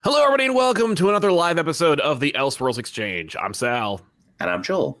Hello, everybody, and welcome to another live episode of the Elseworlds Exchange. I'm Sal. And I'm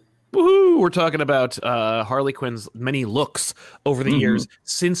Joel. Woohoo! We're talking about Harley Quinn's many looks over the years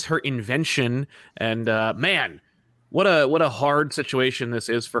since her invention, and man, what a hard situation this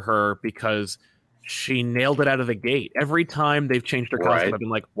is for her because she nailed it out of the gate. Every time they've changed her costume, I've been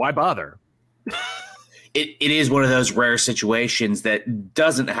like, why bother? It is one of those rare situations that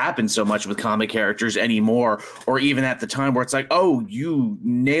doesn't happen so much with comic characters anymore, or even at the time where it's like, oh, you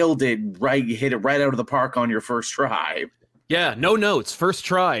nailed it right, you hit it right out of the park on your first try. Yeah, no notes, first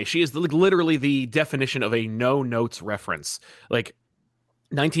try. She is literally the definition of a no notes reference. Like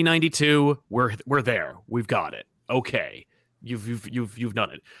 1992, we're there. We've got it. Okay. You've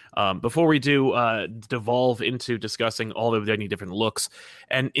done it. Before we do devolve into discussing all of the many different looks,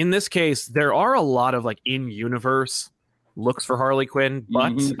 and in this case, there are a lot of like in-universe looks for Harley Quinn,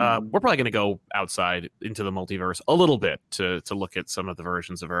 but we're probably going to go outside into the multiverse a little bit to look at some of the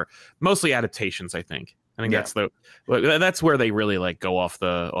versions of her, mostly adaptations. I think that's where they really like go off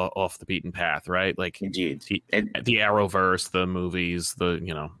the beaten path, right? Like Indeed, the Arrowverse, the movies,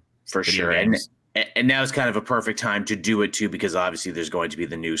 for sure. And now is kind of a perfect time to do it, too, because obviously there's going to be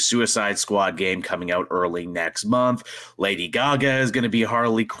the new Suicide Squad game coming out early next month. Lady Gaga is going to be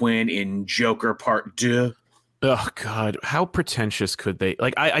Harley Quinn in Joker Part 2. Oh, God. How pretentious could they?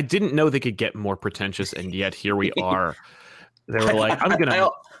 Like, I didn't know they could get more pretentious, and yet here we are. They were like, I'm going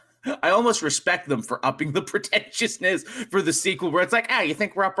to... I almost respect them for upping the pretentiousness for the sequel, where it's like, you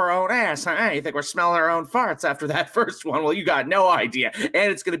think we're up our own ass, huh? You think we're smelling our own farts after that first one? Well, you got no idea.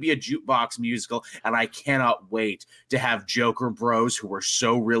 And it's going to be a jukebox musical, and I cannot wait to have Joker bros who were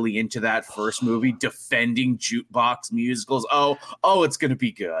so really into that first movie defending jukebox musicals. Oh, it's going to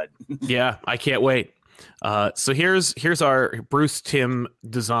be good. Yeah, I can't wait. So here's our Bruce Timm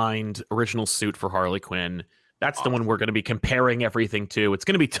designed original suit for Harley Quinn. That's the one we're going to be comparing everything to. It's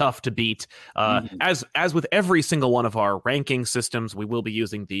going to be tough to beat. As with every single one of our ranking systems, we will be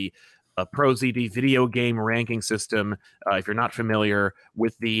using the ProZD video game ranking system. If you're not familiar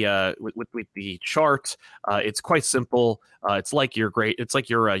with the with the chart, it's quite simple. It's like your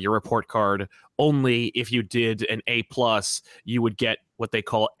report card. Only if you did an A+, you would get what they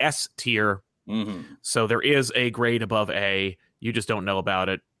call S tier. So there is a grade above A. You just don't know about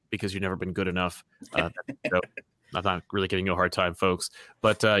it because you've never been good enough. So I'm not really giving you a hard time, folks.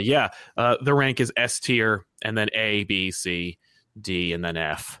 But the rank is S tier, and then A, B, C, D, and then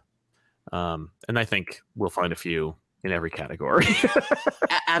F. And I think we'll find a few in every category.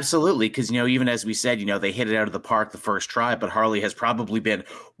 Absolutely, because, even as we said, they hit it out of the park the first try, but Harley has probably been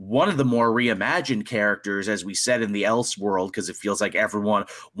one of the more reimagined characters, as we said, in the Elseworld, because it feels like everyone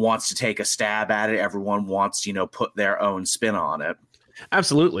wants to take a stab at it. Everyone wants to, put their own spin on it.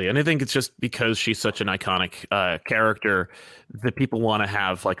 Absolutely. And I think it's just because she's such an iconic character that people want to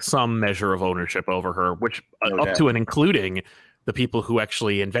have like some measure of ownership over her, which up to and including the people who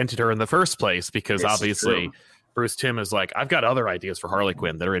actually invented her in the first place, because obviously Bruce Timm is like, I've got other ideas for Harley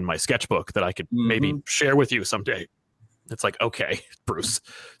Quinn that are in my sketchbook that I could maybe share with you someday. It's like, okay, Bruce,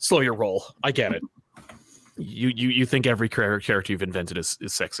 slow your roll. I get it. You think every character you've invented is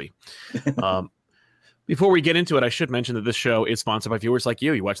sexy. Before we get into it, I should mention that this show is sponsored by viewers like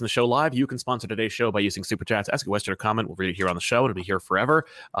you. You're watching the show live. You can sponsor today's show by using Super Chats. Ask a question or comment. We'll read it here on the show. It'll be here forever.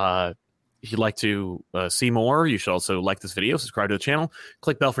 If you'd like to see more, you should also like this video, subscribe to the channel,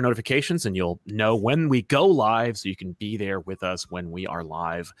 click bell for notifications, and you'll know when we go live so you can be there with us when we are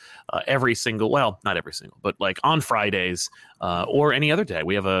live not every single, but like on Fridays or any other day.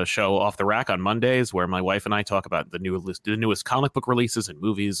 We have a show Off the Rack on Mondays where my wife and I talk about the newest comic book releases and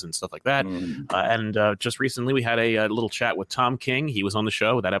movies and stuff like that. And just recently we had a little chat with Tom King. He was on the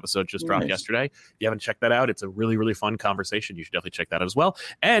show. That episode just dropped yesterday. If you haven't checked that out, it's a really, really fun conversation. You should definitely check that out as well.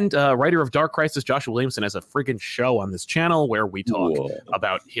 And writer of Dark Crisis, Joshua Williamson, has a friggin' show on this channel where we talk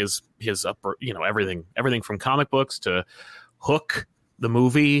about his upper, everything from comic books to Hook, the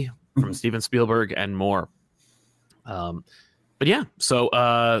movie from Steven Spielberg, and more. But yeah,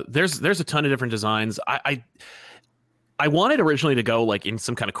 so there's a ton of different designs. I wanted originally to go like in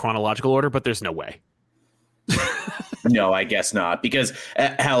some kind of chronological order, but there's no way. No, I guess not. Because,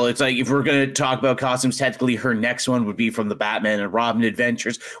 hell, it's like if we're going to talk about costumes, technically her next one would be from the Batman and Robin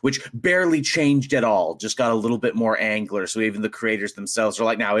Adventures, which barely changed at all. Just got a little bit more angular. So even the creators themselves are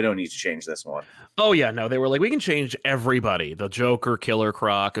like, no, we don't need to change this one. Oh, yeah. No, they were like, we can change everybody. The Joker, Killer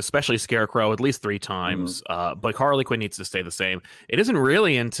Croc, especially Scarecrow, at least 3 times. But Harley Quinn needs to stay the same. It isn't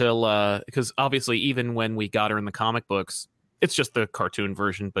really until, because obviously even when we got her in the comic books, it's just the cartoon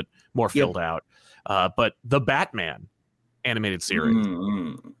version, but more filled out. But the Batman animated series,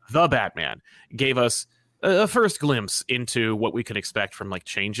 The Batman, gave us a first glimpse into what we can expect from like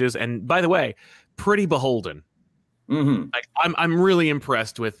changes. And by the way, pretty beholden. Mm-hmm. Like I'm really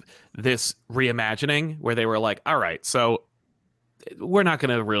impressed with this reimagining where they were like, all right, so we're not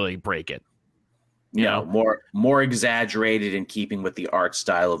going to really break it. You know? More exaggerated in keeping with the art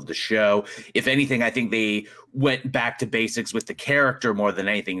style of the show. If anything, I think they went back to basics with the character more than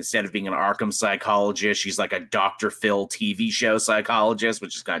anything. Instead of being an Arkham psychologist, she's like a Dr. Phil TV show psychologist,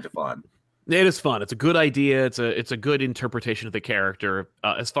 which is kind of fun. It is fun. It's a good idea. It's a good interpretation of the character.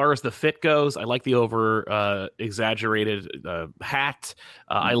 As far as the fit goes, I like the over exaggerated hat.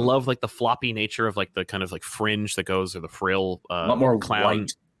 I love like the floppy nature of like the kind of like fringe that goes, or the frill. A lot more clown.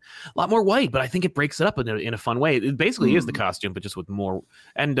 white. A lot more white, but I think it breaks it up in a fun way. It basically is the costume, but just with more,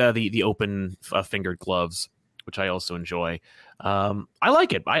 and the open fingered gloves, which I also enjoy. I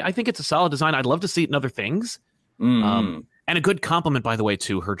like it. I think it's a solid design. I'd love to see it in other things. And a good compliment, by the way,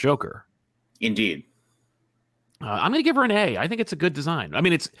 to her Joker. Indeed. I'm going to give her an A. I think it's a good design. I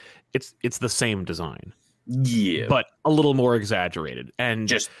mean, it's the same design. Yeah. But a little more exaggerated. And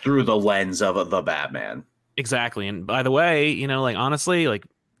just through the lens of the Batman. Exactly. And by the way, you know, like, honestly, like,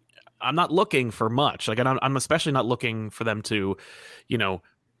 I'm not looking for much. Like, I'm especially not looking for them to, you know,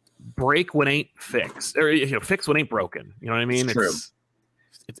 break what ain't fixed, or, you know, fix what ain't broken. You know what I mean? It's true.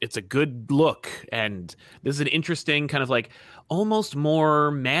 It's a good look, and this is an interesting kind of like almost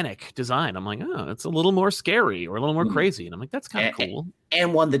more manic design. I'm like, oh, it's a little more scary or a little more crazy, and I'm like, that's kind of cool.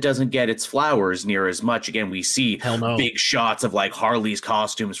 And one that doesn't get its flowers near as much. Again, we see big shots of like Harley's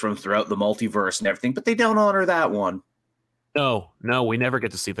costumes from throughout the multiverse and everything, but they don't honor that one. No, we never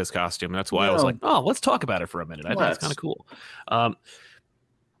get to see this costume. That's why I was like, oh, let's talk about it for a minute. I think it's kind of cool.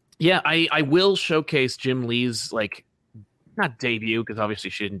 Yeah, I will showcase Jim Lee's like, not debut, because obviously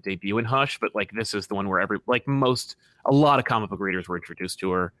she didn't debut in Hush, but like this is the one where a lot of comic book readers were introduced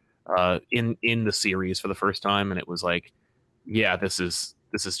to her in the series for the first time, and it was like, yeah, this is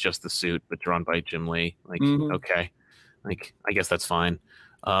just the suit but drawn by Jim Lee. Like, okay, like I guess that's fine.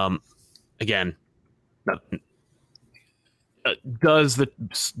 Again, does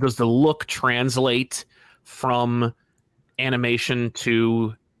the look translate from animation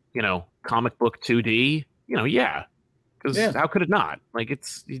to, you know, comic book 2D? You know, yeah. Because how could it not? Like,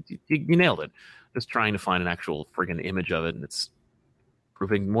 you nailed it. Just trying to find an actual friggin' image of it, and it's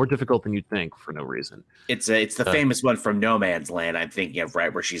proving more difficult than you'd think for no reason. It's the famous one from No Man's Land, I'm thinking of,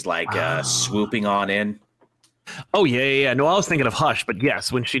 right, where she's like swooping on in. Oh, yeah. No, I was thinking of Hush, but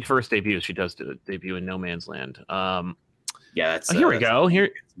yes, when she first debuts, she does debut in No Man's Land. Here we go.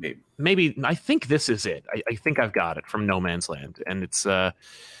 Here, maybe I think this is it. I think I've got it from No Man's Land, and it's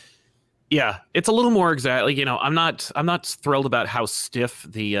yeah, it's a little more exact. Like, you know, I'm not thrilled about how stiff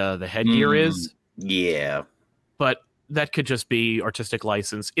the headgear is. Yeah, but that could just be artistic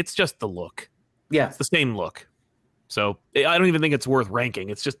license. It's just the look. Yeah, it's the same look. So I don't even think it's worth ranking.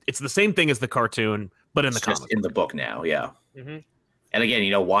 It's the same thing as the cartoon, but in the comic, in the book now. Yeah. And again,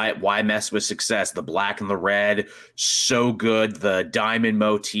 you know, why mess with success? The black and the red, so good. The diamond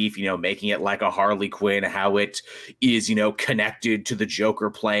motif, you know, making it like a Harley Quinn, how it is, you know, connected to the Joker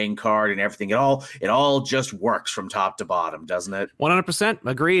playing card and everything. It all just works from top to bottom, doesn't it? 100%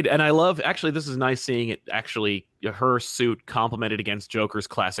 agreed. And I love, actually, this is nice seeing it actually, her suit complemented against Joker's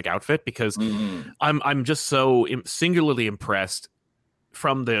classic outfit, because I'm just so singularly impressed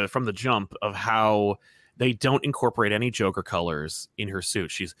from the jump of how they don't incorporate any Joker colors in her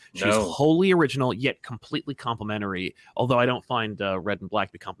suit. She's wholly original, yet completely complementary. Although I don't find red and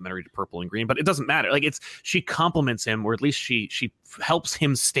black be complementary to purple and green, but it doesn't matter. Like, she complements him, or at least she helps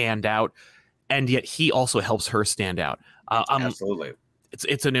him stand out, and yet he also helps her stand out. Absolutely,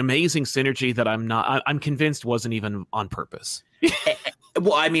 it's an amazing synergy that I'm convinced wasn't even on purpose.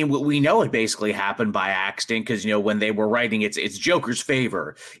 Well, I mean, we know it basically happened by accident, because, you know, when they were writing it's Joker's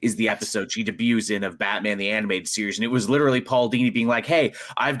Favor is the episode she debuts in of Batman the Animated Series, and it was literally Paul Dini being like, hey,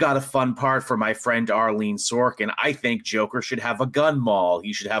 I've got a fun part for my friend Arlene Sorkin. I think Joker should have a gun mall.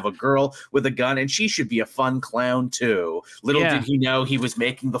 He should have a girl with a gun, and she should be a fun clown too. Little did he know he was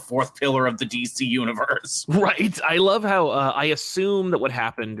making the fourth pillar of the DC universe. Right. I love how I assume that what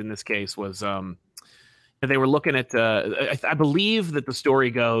happened in this case was they were looking at I believe that the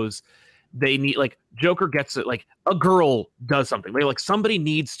story goes, they need, like, Joker gets it, like a girl does something, like somebody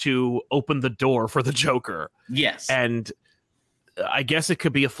needs to open the door for the Joker. Yes. And I guess it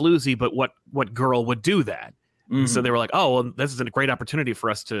could be a floozy, but what girl would do that? So they were like, oh, well, this is a great opportunity for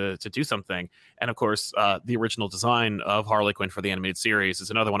us to do something. And of course, the original design of Harley Quinn for the animated series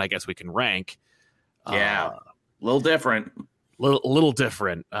is another one I guess we can rank. Yeah, a little different. Little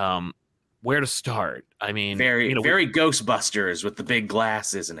different. where to start? I mean, very, very Ghostbusters with the big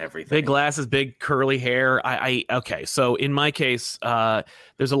glasses and everything. Big glasses, big curly hair. Okay. So in my case,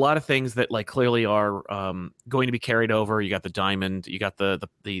 there's a lot of things that like clearly are going to be carried over. You got the diamond, you got the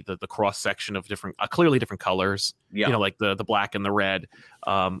cross section of different, clearly different colors. Yeah. You know, like the black and the red.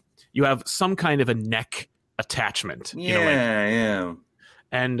 You have some kind of a neck attachment. Yeah, you know, yeah.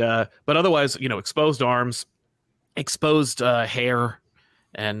 And but otherwise, you know, exposed arms, exposed hair,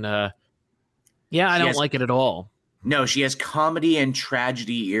 and yeah, I don't like it at all. No, she has comedy and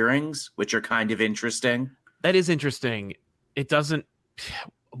tragedy earrings, which are kind of interesting. That is interesting. It doesn't.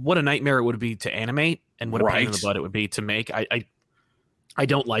 What a nightmare it would be to animate, and what a pain in the butt it would be to make. I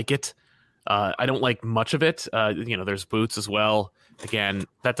don't like it. I don't like much of it. You know, there's boots as well. Again,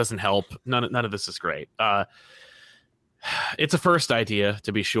 that doesn't help. None of this is great. It's a first idea,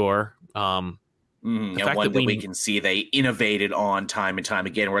 to be sure. And one that we can see they innovated on time and time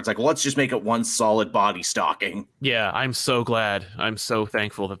again, where it's like, well, let's just make it one solid body stocking. Yeah, I'm so glad. I'm so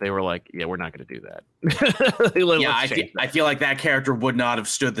thankful that they were like, yeah, we're not going to do that. I feel like that character would not have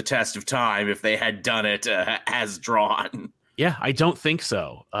stood the test of time if they had done it as drawn. Yeah, I don't think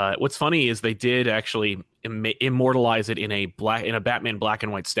so. What's funny is they did actually immortalize it in a Batman black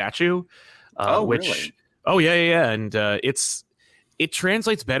and white statue. Really? Oh yeah, and it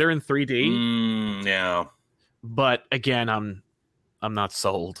translates better in 3D. Yeah, but again, I'm not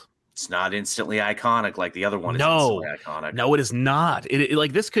sold. It's not instantly iconic like the other one is instantly iconic. No, it is not. It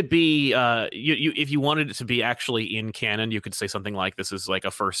like this could be you if you wanted it to be actually in canon, you could say something like this is like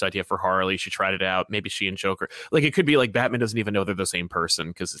a first idea for Harley. She tried it out. Maybe she and Joker. Like it could be like Batman doesn't even know they're the same person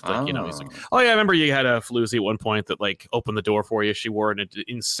because it's like, you know, he's like, oh yeah, I remember you had a floozy at one point that like opened the door for you. She wore an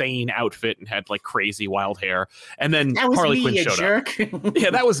insane outfit and had like crazy wild hair. And then Harley Quinn showed up.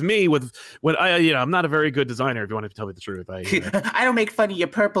 Yeah, that was me when I'm not a very good designer if you want to tell me the truth. I don't make fun of your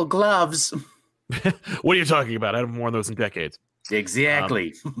purple gloves. What are you talking about? I haven't worn those in decades.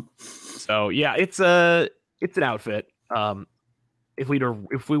 Exactly. So yeah, it's an outfit. If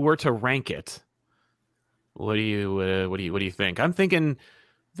we were to rank it, what do you think? I'm thinking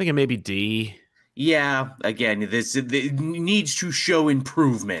maybe D. Yeah, again, this needs to show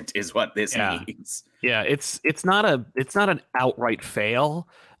improvement is what this needs. Yeah, it's not an outright fail,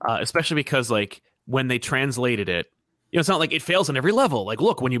 especially because like when they translated it, you know, it's not like it fails on every level. Like,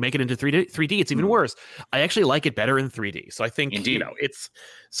 look, when you make it into 3D, it's even worse. I actually like it better in 3D. So I think, indeed, you know,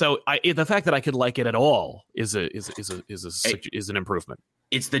 the fact that I could like it at all is an improvement.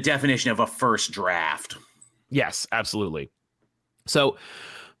 It's the definition of a first draft. Yes, absolutely. So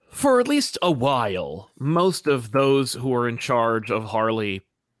for at least a while, most of those who are in charge of Harley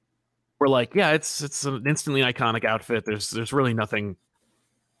were like, yeah, it's an instantly iconic outfit. There's really nothing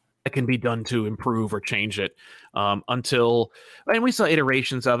that can be done to improve or change it until, and we saw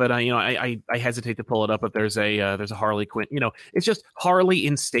iterations of it. I hesitate to pull it up, but there's a Harley Quinn. You know, it's just Harley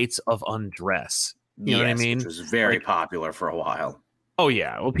in states of undress. You know what I mean? Which was very popular for a while. Oh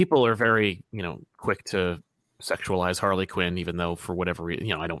yeah, well, people are very quick to sexualize Harley Quinn, even though for whatever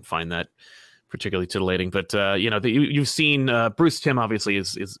reason, I don't find that particularly titillating. But you've seen Bruce Timm obviously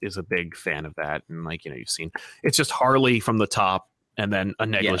is a big fan of that, and you've seen it's just Harley from the top. And then a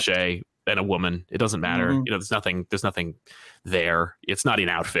negligee and a woman. It doesn't matter. Mm-hmm. There's nothing there. It's not an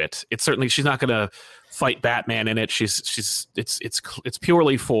outfit. It's certainly, she's not going to fight Batman in it. It's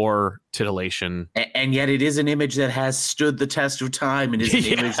purely for titillation. And yet it is an image that has stood the test of time and is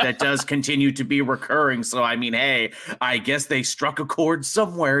an image that does continue to be recurring. So, I mean, hey, I guess they struck a chord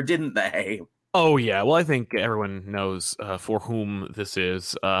somewhere, didn't they? Oh, yeah. Well, I think everyone knows for whom this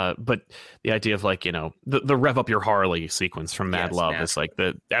is. But the idea of the rev up your Harley sequence from Mad Love is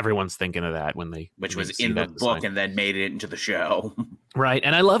everyone's thinking of that which was in the book and then made it into the show. Right.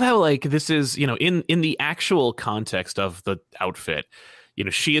 And I love how this is, in the actual context of the outfit,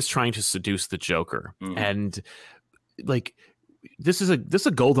 she is trying to seduce the Joker. Mm-hmm. And this is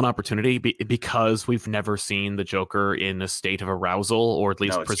a golden opopportunity because we've never seen the Joker in a state of arousal, or at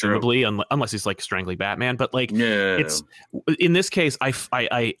least presumably, unless he's strangling Batman. But it's in this case,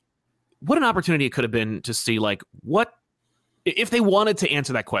 I what an opportunity it could have been to see what if they wanted to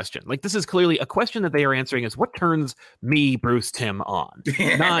answer that question. This is clearly a question that they are answering is what turns me, Bruce Timm, on,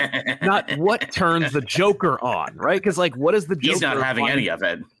 not what turns the Joker on, right? Because what is the Joker? He's not having any of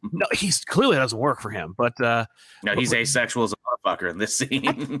it. No, he's clearly doesn't work for him. But no, he's asexual as a motherfucker in this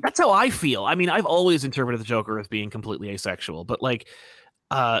scene. That's how I feel. I mean, I've always interpreted the Joker as being completely asexual, but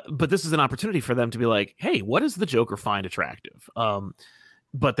but this is an opportunity for them to be like, hey, what does the Joker find attractive?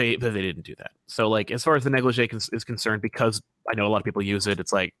 But they didn't do that. So as far as the negligee is concerned, because I know a lot of people use it,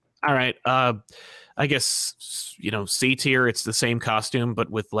 it's All right. I guess, C tier, it's the same costume, but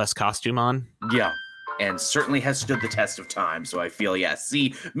with less costume on. Yeah. And certainly has stood the test of time. So I feel, yeah,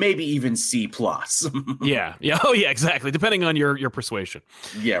 C, maybe even C plus. Yeah. Yeah. Oh, yeah, exactly. Depending on your persuasion.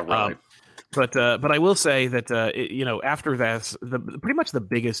 Yeah, really. But I will say that, after this, pretty much the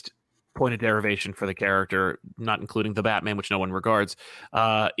biggest point of derivation for the character, not including the Batman, which no one regards,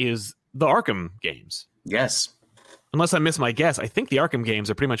 is the Arkham games. Yes. Unless I miss my guess, I think the Arkham games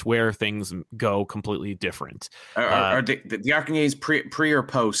are pretty much where things go completely different. Are the Arkham games pre or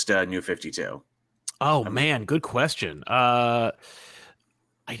post New 52? Oh, man, good question. I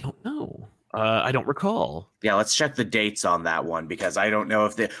don't know. I don't recall. Yeah, let's check the dates on that one, because I don't know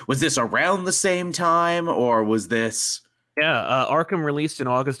if was this around the same time, or was this... Yeah, Arkham released in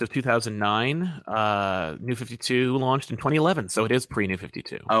August of 2009. New 52 launched in 2011, so it is pre-New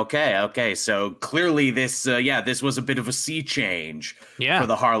 52. Okay. So clearly this was a bit of a sea change for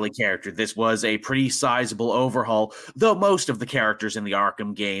the Harley character. This was a pretty sizable overhaul, though most of the characters in the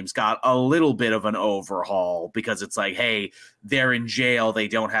Arkham games got a little bit of an overhaul, because it's like, hey, they're in jail. They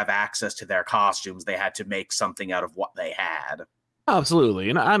don't have access to their costumes. They had to make something out of what they had. Absolutely,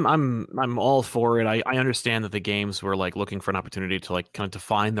 and I'm all for it. I understand that the games were like looking for an opportunity to like kind of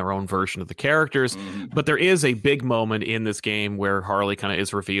define their own version of the characters, but there is a big moment in this game where Harley kind of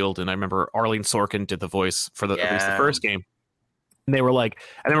is revealed, and I remember Arlene Sorkin did the voice for at least the first game, and they were like,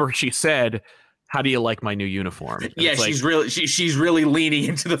 I remember she said, "How do you like my new uniform?" And yeah, she's really leaning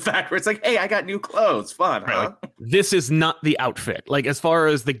into the fact where it's like, hey, I got new clothes, fun, huh? Like, this is not the outfit. Like, as far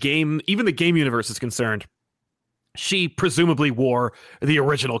as the game, even the game universe is concerned, she presumably wore the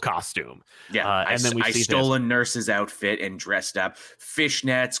original costume. Yeah, and then I stole a nurse's outfit and dressed up.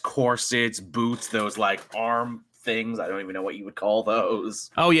 Fishnets, corsets, boots, those like arm things. I don't even know what you would call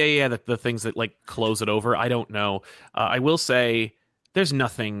those. Oh, yeah. The things that like close it over. I don't know. I will say there's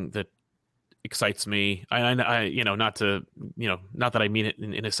nothing that excites me. I not that I mean it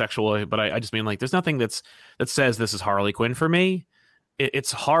in a sexual way, but I just mean like there's nothing that says this is Harley Quinn for me.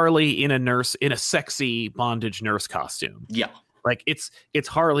 It's Harley in a sexy bondage nurse costume. Yeah. Like it's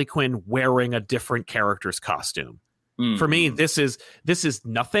Harley Quinn wearing a different character's costume. For me, this is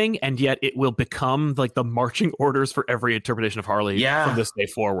nothing, and yet it will become like the marching orders for every interpretation of Harley from this day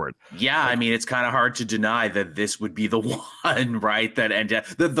forward. Yeah, I mean, it's kind of hard to deny that this would be the one, right? That and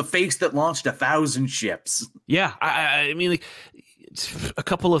the face that launched 1,000 ships. Yeah, I mean, like, a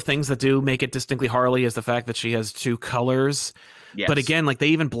couple of things that do make it distinctly Harley is the fact that she has two colors. Yes. But again, like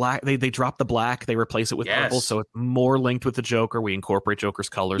they drop the black, they replace it with purple, so it's more linked with the Joker. We incorporate Joker's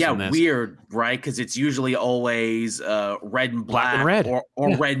colors in this. Weird, right? Because it's usually always red and black and red.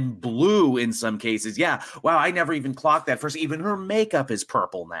 or red and blue in some cases. Yeah. Wow, I never even clocked that first. Even her makeup is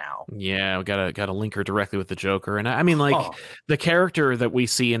purple now. Yeah, we gotta link her directly with the Joker. And I mean, like, the character that we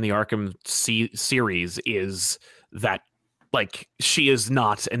see in the Arkham series is that, like, she is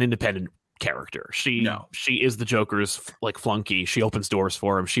not an independent character. She is the Joker's like flunky. She opens doors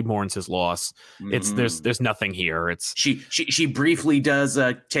for him. She mourns his loss. It's there's nothing here. It's she briefly does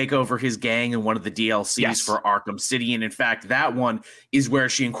take over his gang in one of the DLCs for Arkham City, and in fact that one is where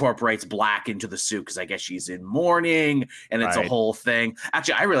she incorporates black into the suit, because I guess she's in mourning and it's a whole thing.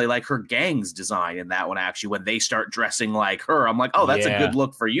 Actually, I really like her gang's design in that one. Actually, when they start dressing like her, I'm like, oh, that's a good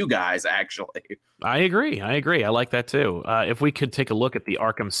look for you guys. Actually, I agree. I like that too. If we could take a look at the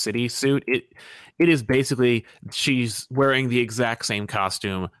Arkham City suit, it is basically she's wearing the exact same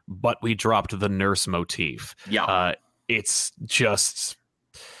costume, but we dropped the nurse motif. Yeah, it's just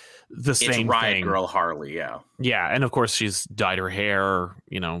the same Riot thing. Girl Harley. Yeah, and of course she's dyed her hair,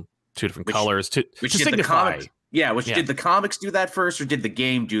 two different colors to signify. Did the comics do that first, or did the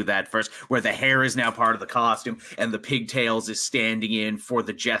game do that first, where the hair is now part of the costume and the pigtails is standing in for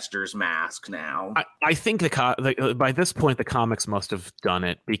the Jester's mask now? I think by this point the comics must have done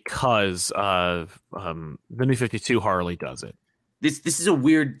it, because the New 52 Harley does it. This is a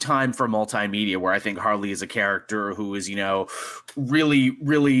weird time for multimedia, where I think Harley is a character who is, really,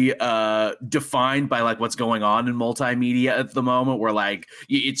 really defined by like what's going on in multimedia at the moment, where like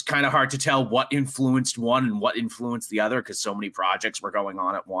it's kind of hard to tell what influenced one and what influenced the other, because so many projects were going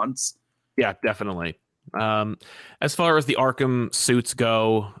on at once. Yeah, definitely. As far as the Arkham suits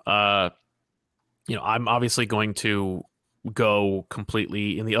go, I'm obviously going to go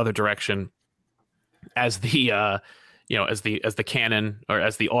completely in the other direction as the as the canon, or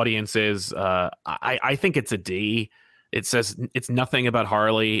as the audience is. I think it's a D. It says it's nothing about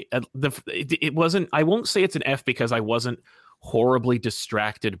Harley. It wasn't. I won't say it's an F, because I wasn't horribly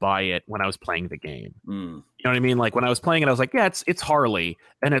distracted by it when I was playing the game. You know what I mean? Like when I was playing it, I was like, yeah, it's Harley,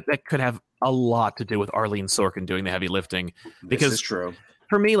 and that could have a lot to do with Arlene Sorkin doing the heavy lifting. Because this is true.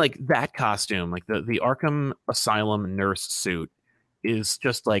 for me, like that costume, like the Arkham Asylum nurse suit is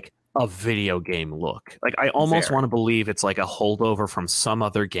just like a video game look. Like I almost want to believe it's like a holdover from some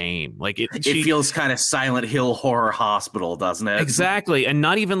other game. Like it feels kind of Silent Hill Horror Hospital, doesn't it? Exactly. And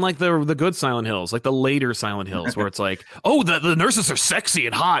not even like the good Silent Hills, like the later Silent Hills where it's like, oh, the nurses are sexy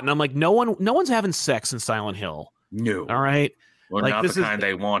and hot. And I'm like, no one's having sex in Silent Hill. No. All right. Well, like, not the kind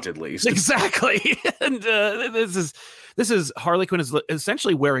they want, at least. Exactly. And this is Harley Quinn is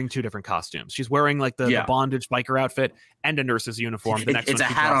essentially wearing two different costumes. She's wearing like the bondage biker outfit and a nurse's uniform. The next it's a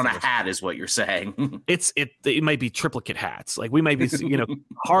hat on a hat, is what you're saying. It might be triplicate hats. Like we might be,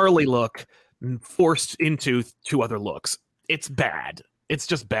 Harley look forced into two other looks. It's bad. It's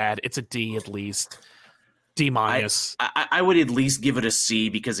just bad. It's a D at least. D-. I would at least give it a C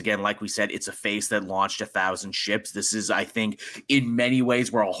because, again, like we said, it's a face that launched 1,000 ships. This is, I think, in many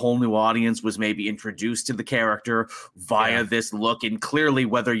ways where a whole new audience was maybe introduced to the character via this look. And clearly,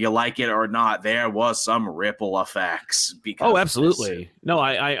 whether you like it or not, there was some ripple effects. Because absolutely. No,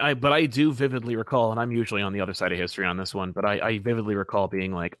 but I do vividly recall, and I'm usually on the other side of history on this one, but I vividly recall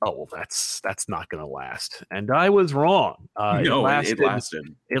being like, oh, well, that's not going to last. And I was wrong. No, it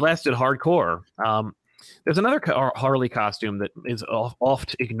lasted. It lasted hardcore. There's another Harley costume that is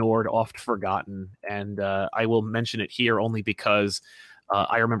oft ignored, oft forgotten, and I will mention it here only because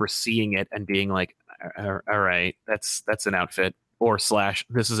I remember seeing it and being like, all right, that's an outfit, or /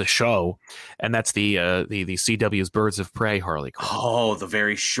 this is a show, and that's the CW's Birds of Prey Harley Quinn. Oh, the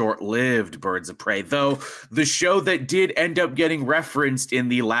very short-lived Birds of Prey, though the show that did end up getting referenced in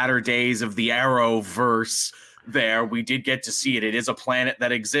the latter days of the Arrowverse. There, we did get to see it. It is a planet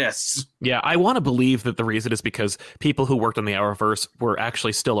that exists. Yeah, I want to believe that the reason is because people who worked on the Arrowverse were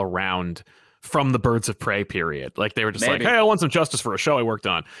actually still around from the Birds of Prey period. Like they were just like, hey, I want some justice for a show I worked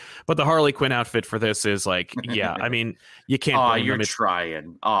on. But the Harley Quinn outfit for this is like, yeah, I mean, you can't. Oh, you're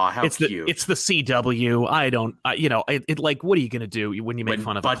trying. Oh, how cute. It's the CW. I don't, like, what are you going to do when you make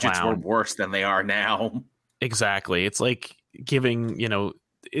fun of a clown? Budgets were worse than they are now. Exactly. It's like giving,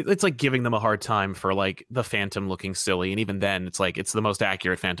 it's like giving them a hard time for like the Phantom looking silly, and even then, it's like it's the most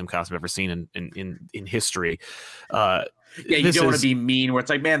accurate Phantom costume I've ever seen in history. Yeah, you don't want to be mean. Where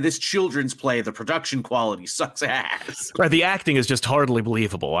it's like, man, this children's play, the production quality sucks ass. Right, the acting is just hardly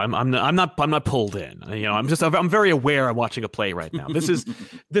believable. I'm not pulled in. I'm very aware I'm watching a play right now. This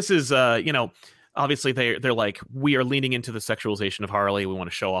is obviously they're like, we are leaning into the sexualization of Harley. We want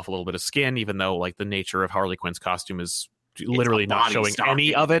to show off a little bit of skin, even though like the nature of Harley Quinn's costume is literally not showing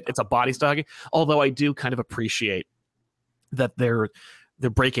any of it. It's a body stocking. Although I do kind of appreciate that they're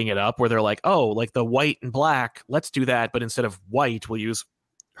breaking it up where they're like, oh, like the white and black, let's do that. But instead of white, we'll use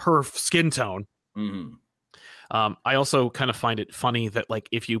her skin tone. Mm-hmm. I also kind of find it funny that like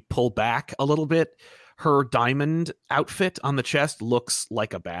if you pull back a little bit, her diamond outfit on the chest looks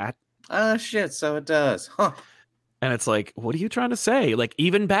like a bat. Oh, shit. So it does. Huh. And it's like, what are you trying to say? Like,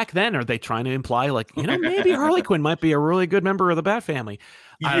 even back then, are they trying to imply, like, maybe Harley Quinn might be a really good member of the Bat family?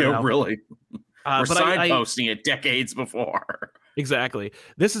 Yeah, really. We're signposting it decades before. Exactly.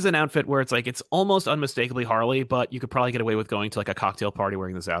 This is an outfit where it's like, it's almost unmistakably Harley, but you could probably get away with going to like a cocktail party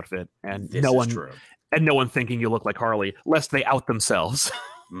wearing this outfit, and no one thinking you look like Harley, lest they out themselves.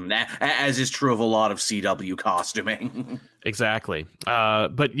 As is true of a lot of CW costuming. Exactly.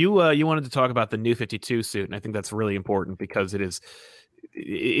 But you wanted to talk about the New 52 suit, and I think that's really important because it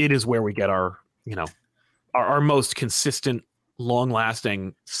is where we get our most consistent,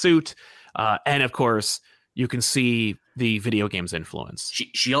 long-lasting suit, and of course you can see the video game's influence.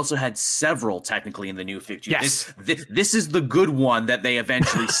 She also had several technically in the New 52. Yes. This is the good one that they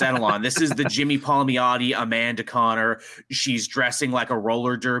eventually settle on. This is the Jimmy Palmiotti, Amanda Connor. She's dressing like a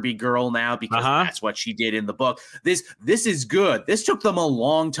roller derby girl now because that's what she did in the book. This is good. This took them a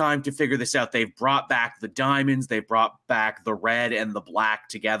long time to figure this out. They've brought back the diamonds. They brought back the red and the black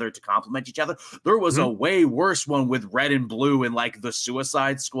together to complement each other. There was a way worse one with red and blue in like the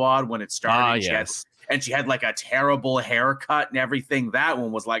Suicide Squad when it started. Yes. And she had like a terrible haircut and everything. That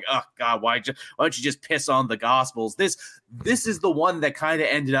one was like, oh God, why don't you just piss on the Gospels? This is the one that kind of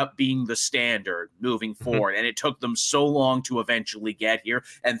ended up being the standard moving forward. And it took them so long to eventually get here.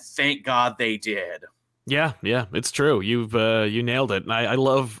 And thank God they did. Yeah, it's true. You nailed it. And I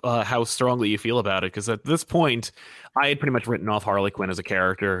love how strongly you feel about it, because at this point, I had pretty much written off Harley Quinn as a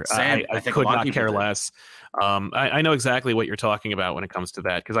character. I could not care less. I know exactly what you're talking about when it comes to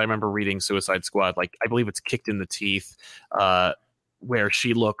that, because I remember reading Suicide Squad, like I believe it's Kicked in the Teeth, where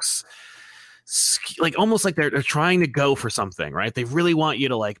she looks like almost like they're trying to go for something, right? They really want you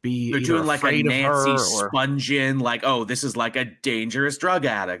to like be they're doing like a afraid Nancy of her or Spungen, like, oh, this is like a dangerous drug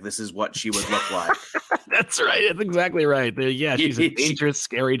addict. This is what she would look like. That's right. That's exactly right. Yeah, she's a dangerous,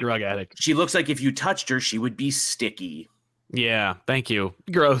 scary drug addict. She looks like if you touched her, she would be sticky. Yeah, thank you.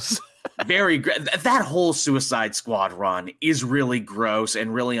 Gross. Very that whole Suicide Squad run is really gross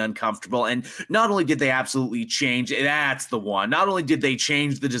and really uncomfortable. And not only did they absolutely change, that's the one. Not only did they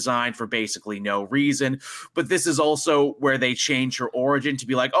change the design for basically no reason, but this is also where they change her origin to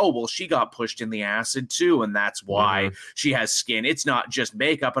be like, oh, well, she got pushed in the acid too, and that's why she has skin. It's not just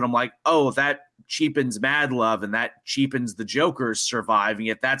makeup. And I'm like, oh, that cheapens Mad Love and that cheapens the Joker's surviving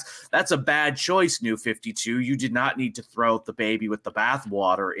it. That's a bad choice, New 52. You did not need to throw out the baby with the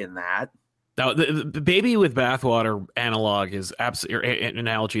bathwater in that. Now, the baby with bathwater analog is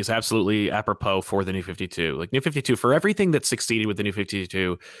analogy is absolutely apropos for the New 52. Like New 52, for everything that succeeded with the New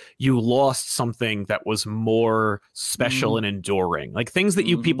 52, you lost something that was more special and enduring. Like things that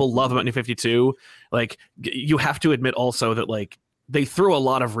you people love about New 52. Like you have to admit also that like they threw a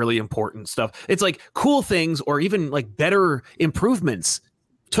lot of really important stuff. It's like cool things or even like better improvements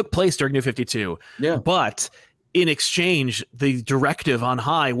took place during New 52. Yeah, but in exchange, the directive on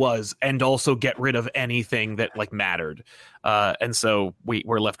high was, and also get rid of anything that like mattered. And so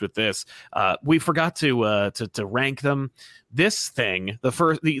we're left with this. We forgot to rank them. This thing,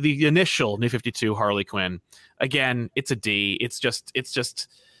 the initial New 52 Harley Quinn, again, it's a D. It's just it's just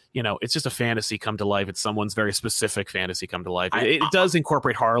a fantasy come to life. It's someone's very specific fantasy come to life. It does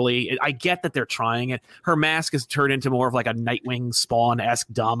incorporate Harley. I get that they're trying it. Her mask is turned into more of like a Nightwing Spawn-esque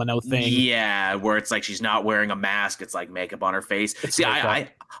domino thing. Yeah, where it's like she's not wearing a mask. It's like makeup on her face. See,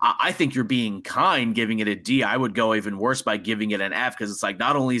 I think you're being kind giving it a D. I would go even worse by giving it an F because it's like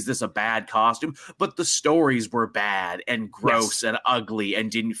not only is this a bad costume, but the stories were bad and gross and ugly and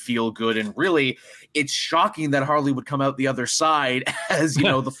didn't feel good. And really, it's shocking that Harley would come out the other side as,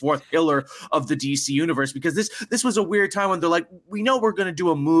 the fourth pillar of the DC universe, because this was a weird time when they're like, we know we're going to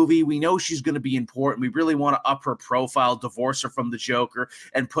do a movie. We know she's going to be important. We really want to up her profile, divorce her from the Joker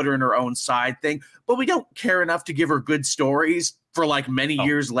and put her in her own side thing. But we don't care enough to give her good stories for like many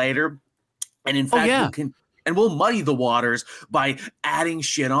years later. And in fact, we'll muddy the waters by adding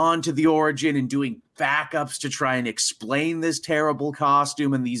shit on to the origin and doing backups to try and explain this terrible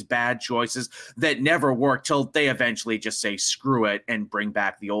costume and these bad choices that never work till they eventually just say screw it and bring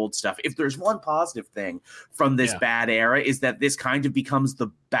back the old stuff. If there's one positive thing from this bad era is that this kind of becomes the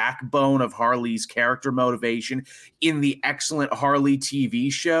backbone of Harley's character motivation in the excellent Harley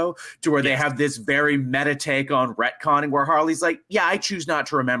TV show, to where they have this very meta take on retconning where Harley's like, yeah, I choose not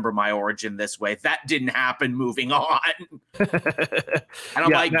to remember my origin this way. That didn't happen. Moving on. And I'm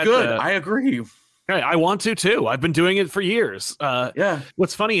like, good. I agree. I want to too. I've been doing it for years.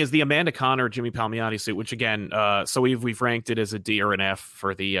 What's funny is the Amanda Conner Jimmy Palmiotti suit, which again, so we've ranked it as a D or an F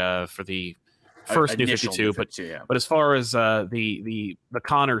for the first New 52, but as far as the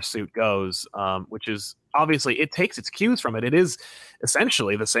Conner suit goes, which is obviously it takes its cues from it. It is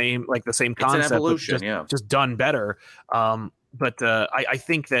essentially the same concept, it's an evolution, just done better. But I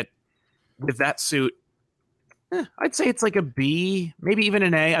think that with that suit, I'd say it's like a B, maybe even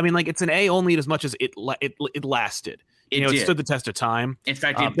an A. I mean, like it's an A only as much as it lasted. It stood the test of time. In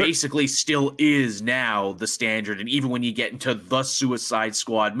fact, it basically still is now the standard. And even when you get into the Suicide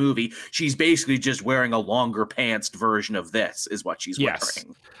Squad movie, she's basically just wearing a longer pantsed version of this, is what she's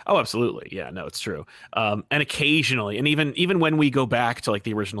wearing. Oh, absolutely. Yeah, no, it's true. And occasionally, and even when we go back to like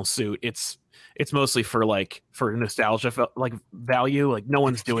the original suit, it's mostly for nostalgia value. Like no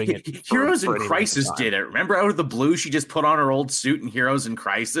one's doing it. Heroes in Crisis did it. Remember out of the blue, she just put on her old suit in Heroes in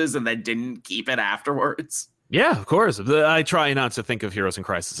Crisis and then didn't keep it afterwards. Yeah, of course. I try not to think of Heroes in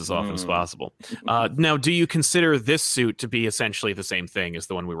Crisis as often as possible. Now, do you consider this suit to be essentially the same thing as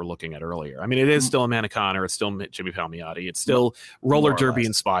the one we were looking at earlier? I mean, it is still Amanda Conner. It's still Jimmy Palmiotti. It's still roller derby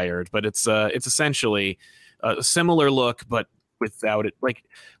inspired, but it's essentially a similar look, but without it. Like,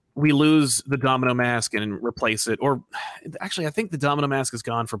 we lose the domino mask and replace it, or actually I think the domino mask is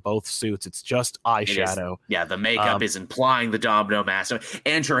gone for both suits. It's just eyeshadow. The makeup is implying the domino mask,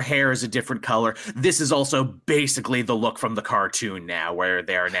 and her hair is a different color. This is also basically the look from the cartoon now, where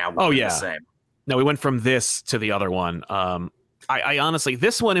they are now the same. No, we went from this to the other one. I honestly,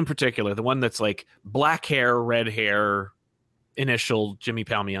 this one in particular, the one that's like black hair, red hair, initial Jimmy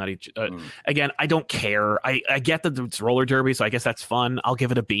Palmiotti. Again, I don't care. I get that it's roller derby, so I guess that's fun. I'll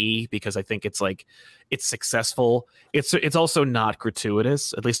give it a B because I think it's successful. It's also not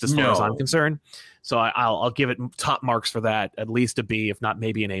gratuitous, at least as far as I'm concerned. So I'll give it top marks for that, at least a B, if not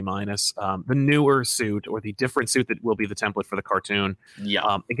maybe an A minus. The newer suit or the different suit that will be the template for the cartoon.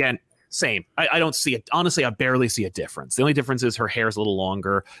 Again, Same. I don't see it. Honestly, I barely see a difference. The only difference is her hair is a little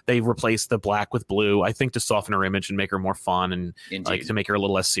longer. They replaced the black with blue, I think, to soften her image and make her more fun and like to make her a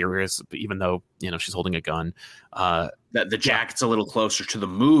little less serious, even though, she's holding a gun. The jacket's a little closer to the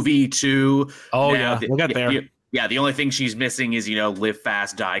movie, too. Oh, we'll get there. Yeah, the only thing she's missing is, live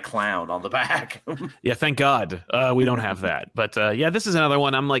fast, die clown on the back. Yeah, thank God we don't have that. But this is another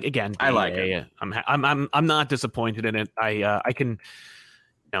one. I'm like, again, I like it. I'm not disappointed in it. I can,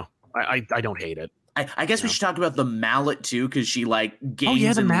 I don't hate it. I guess we should talk about the mallet too, because she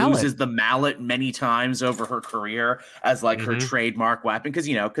gains and loses the mallet many times over her career as her trademark weapon,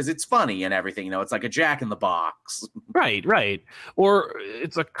 because it's funny and everything. It's like a Jack in the Box. Right. Or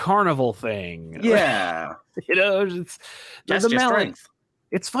it's a carnival thing. Yeah. It's the mallet. Strength.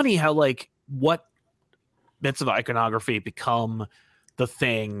 It's funny how what bits of iconography become the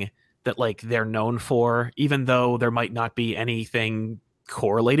thing that they're known for, even though there might not be anything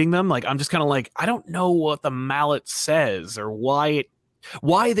correlating them. I'm just kind of I don't know what the mallet says or why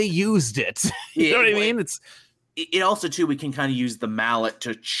they used it. You know what I mean? It also too, we can kind of use the mallet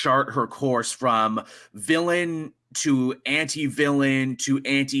to chart her course from villain to anti-villain to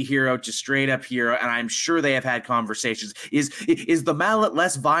anti-hero to straight up hero, and I'm sure they have had conversations. Is the mallet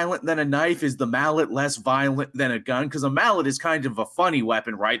less violent than a knife? Is the mallet less violent than a gun? Because a mallet is kind of a funny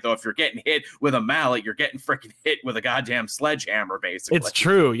weapon, right? Though if you're getting hit with a mallet, you're getting freaking hit with a goddamn sledgehammer, basically. It's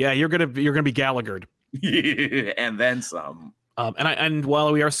true. Yeah, you're gonna be Gallaghered. And then some. And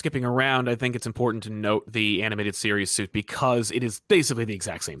while we are skipping around, I think it's important to note the animated series suit, because it is basically the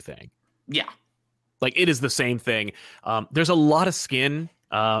exact same thing. Yeah. It is the same thing. There's a lot of skin.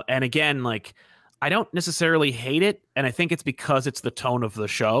 And again, I don't necessarily hate it. And I think it's because it's the tone of the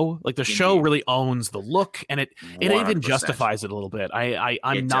show. The show really owns the look, and it even justifies it a little bit.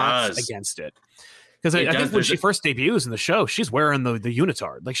 I'm not against it. Because I think when she first debuts in the show, she's wearing the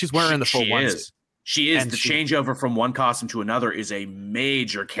unitard. She's wearing the full onesie. She is. And the changeover from one costume to another is a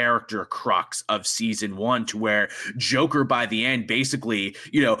major character crux of season 1, to where Joker by the end basically,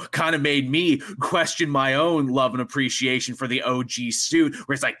 kind of made me question my own love and appreciation for the OG suit,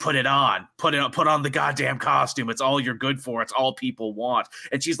 where it's put it on, put on the goddamn costume. It's all you're good for. It's all people want.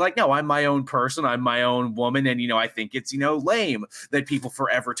 And she's like, no, I'm my own person. I'm my own woman. And, I think it's, lame that people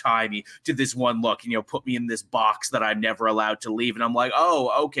forever tie me to this one look and, put me in this box that I'm never allowed to leave. And I'm like,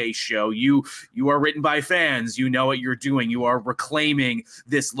 oh, okay, show. You are written by fans. You know what you're doing. You are reclaiming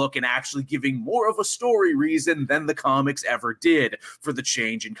this look and actually giving more of a story reason than the comics ever did for the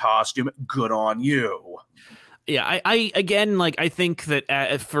change in costume. Good on you. Yeah, I again, I think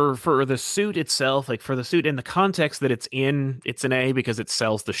that for the suit itself, for the suit in the context that it's in, it's an A, because it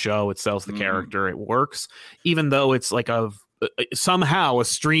sells the show, it sells the character, it works, even though it's somehow a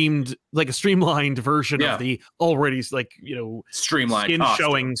streamlined version of the already streamlined skin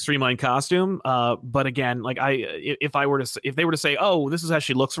showing streamlined costume. But again, if they were to say, oh, this is how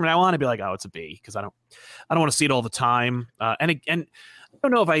she looks from now on, I'd be like, oh, it's a B, because I don't want to see it all the time. And I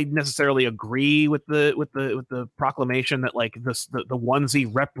don't know if I necessarily agree with the proclamation that the onesie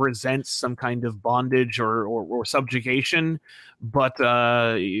represents some kind of bondage or subjugation, but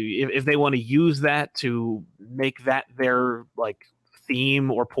if they want to use that to make that their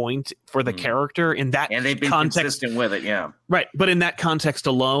theme or point for the character in that and they've been consistent with it, yeah, right. But in that context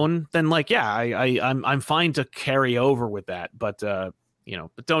alone, then I'm fine to carry over with that, but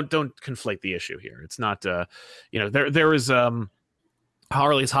but don't conflate the issue here. It's not there is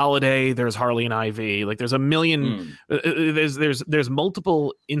Harley's Holiday, there's Harley and Ivy. There's a million. There's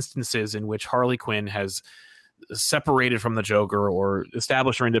multiple instances in which Harley Quinn has separated from the Joker or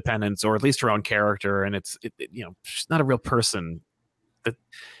established her independence, or at least her own character, and she's not a real person.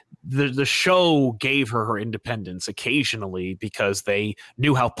 The show gave her independence occasionally because they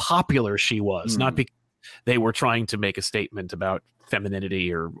knew how popular she was, not because they were trying to make a statement about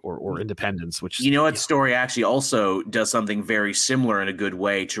femininity or independence, which story actually also does something very similar in a good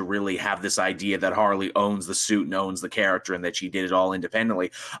way to really have this idea that Harley owns the suit and owns the character, and that she did it all independently.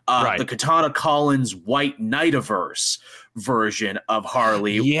 The Katana Collins White Knight-averse version of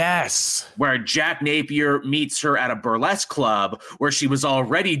Harley, yes, where Jack Napier meets her at a burlesque club where she was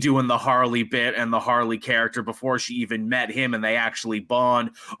already doing the Harley bit and the Harley character before she even met him, and they actually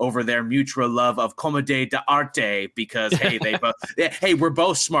bond over their mutual love of comédie d'arte, because hey, we're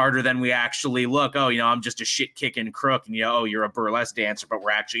both smarter than we actually look. Oh, I'm just a shit-kicking crook, and you're a burlesque dancer, but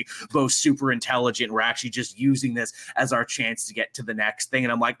we're actually both super intelligent. We're actually just using this as our chance to get to the next thing.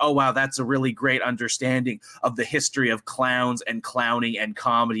 And I'm like, oh wow, that's a really great understanding of the history of clowns and clowning and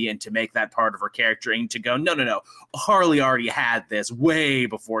comedy, and to make that part of her character, and to go, no, Harley already had this way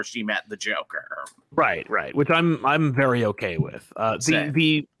before she met the Joker. Right, which I'm very okay with.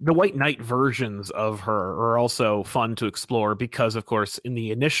 The White Knight versions of her are also fun to explore because, of course, in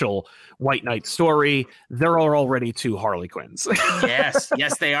the initial White Knight story, there are already two Harley Quinns.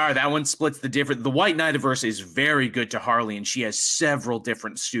 yes, they are. That one splits the different. The White Knight-verse is very good to Harley, and she has several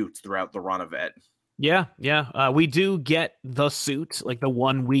different suits throughout the run of it. Yeah. We do get the suit, like the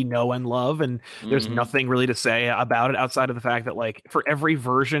one we know and love, and there's nothing really to say about it outside of the fact that, like, for every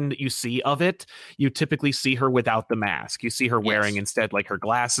version that you see of it, you typically see her without the mask. You see her wearing instead like her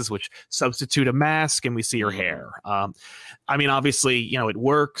glasses, which substitute a mask, and we see her hair. I mean, obviously, it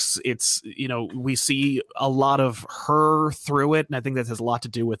works. It's, we see a lot of her through it, and I think that has a lot to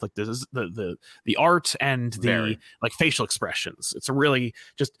do with like the art and the like facial expressions. It's a really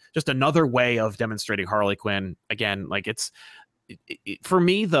just another way of demonstrating Harley Quinn. Again, like for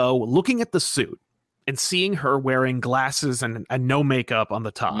me though, looking at the suit and seeing her wearing glasses and no makeup on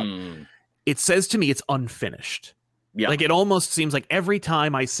the top, it says to me it's unfinished. Like it almost seems like every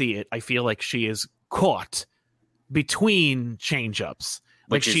time I see it, I feel like she is caught between change-ups.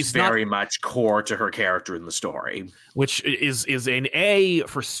 Like she's very much core to her character in the story, which is an A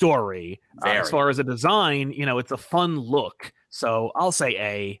for story. As far as a design, it's a fun look. So I'll say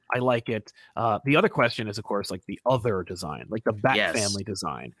A. I like it. The other question is, of course, like the other design, like the Bat Family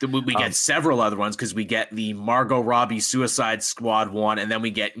design. We get several other ones because we get the Margot Robbie Suicide Squad one, and then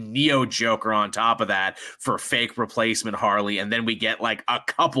we get Neo Joker on top of that for fake replacement Harley, and then we get like a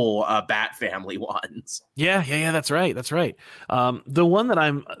couple Bat Family ones. Yeah. That's right. The one that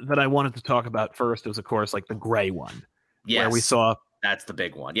I wanted to talk about first was, of course, like the gray one, where we saw that's the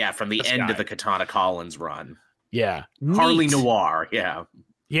big one. Yeah, from the end of the Katana Collins run. Yeah. Harley Noir. Yeah.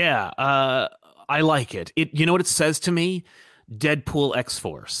 I like it. You know what it says to me? Deadpool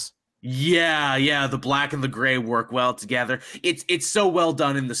X-Force. Yeah. The black and the gray work well together. It's so well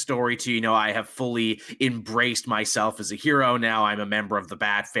done in the story too. I have fully embraced myself as a hero. Now I'm a member of the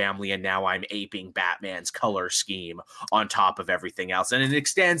Bat Family, and now I'm aping Batman's color scheme on top of everything else. And it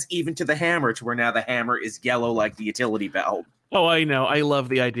extends even to the hammer, to where now the hammer is yellow like the utility belt. Oh, I know. I love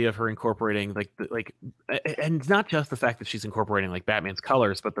the idea of her incorporating and not just the fact that she's incorporating like Batman's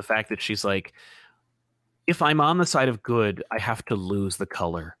colors, but the fact that she's like, if I'm on the side of good, I have to lose the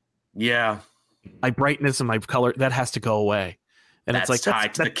color. Yeah. My brightness and my color, that has to go away. And that's it's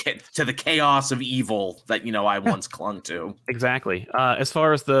like tied to the chaos of evil that I once clung to. Exactly. As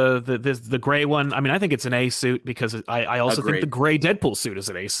far as the gray one, I mean, I think it's an A suit because I also think the gray Deadpool suit is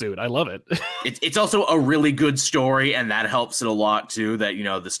an A suit. I love it. It's also a really good story, and that helps it a lot too. That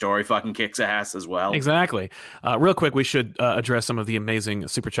the story fucking kicks ass as well. Exactly. Real quick, we should address some of the amazing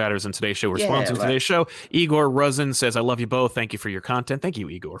super chatters in today's show. We're sponsoring today's show. Igor Ruzin says, "I love you both. Thank you for your content." Thank you,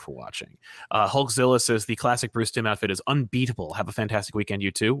 Igor, for watching. Hulkzilla says the classic Bruce Timm outfit is unbeatable. Have a fantastic weekend,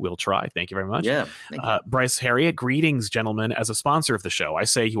 you two. We'll try. Thank you very much. Yeah. Bryce Harriet, greetings, gentlemen. As a sponsor of the show, I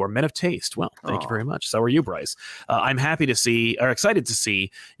say you are men of taste. Well, thank you very much. So are you, Bryce. I'm excited to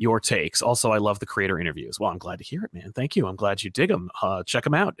see your takes. Also, I love the creator interviews. Well, I'm glad to hear it, man. Thank you. I'm glad you dig them. Check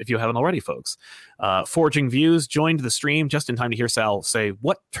them out if you haven't already, folks. Forging Views joined the stream just in time to hear Sal say,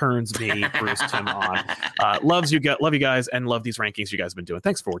 "What turns me, Bruce Timm, on?" Love you guys, and love these rankings you guys have been doing.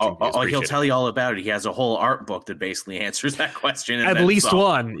 Thanks, Forging Views. He'll tell you all about it. He has a whole art book that basically answers that question. At least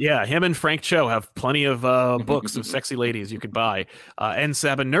one. Yeah, him and Frank Cho have plenty of books of sexy ladies you could buy.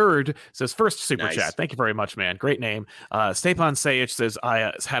 N7 Nerd says, first super chat. Thank you very much, man. Great name. Stepan Sayich says,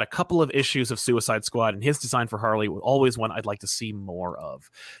 I had a couple of issues of Suicide Squad, and his design for Harley was always one I'd like to see more of.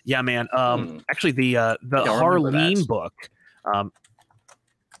 Yeah, man. Actually, the Harleen book.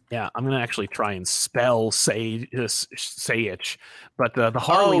 Yeah, I'm going to actually try and spell Sayich. But the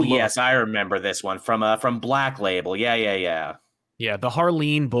Harley look, yes, I remember this one from Black Label. Yeah. Yeah, the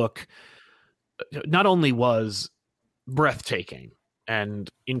Harleen book not only was breathtaking and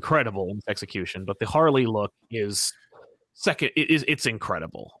incredible in its execution, but the Harley look is second. It's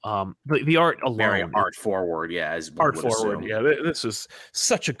incredible. The art alone, very art forward. Yeah, art forward. Yeah, this is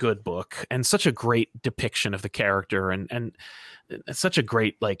such a good book and such a great depiction of the character, and such a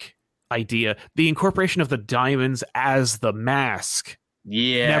great idea. The incorporation of the diamonds as the mask.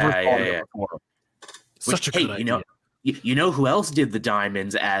 Yeah, never thought of it before. Such a good idea. You know who else did the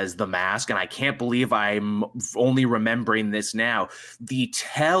diamonds as the mask? And I can't believe I'm only remembering this now. The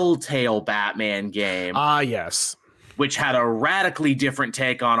Telltale Batman game. Yes. Which had a radically different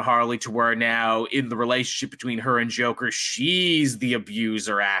take on Harley, to where now in the relationship between her and Joker, she's the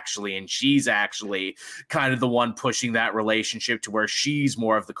abuser actually, and she's actually kind of the one pushing that relationship to where she's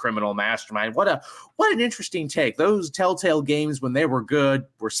more of the criminal mastermind. What an interesting take. Those Telltale games, when they were good,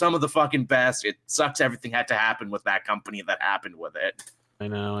 were some of the fucking best. It sucks everything had to happen with that company that happened with it.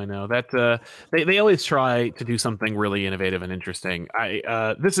 I know that they always try to do something really innovative and interesting.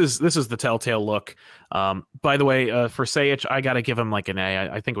 This is the Telltale look. By the way, for Sayich, I got to give him like an A.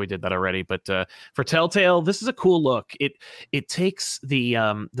 I think we did that already, but for Telltale, this is a cool look. It takes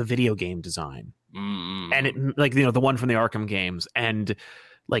the video game design and it, like, the one from the Arkham games, and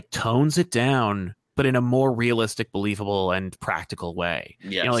like tones it down, but in a more realistic, believable, and practical way.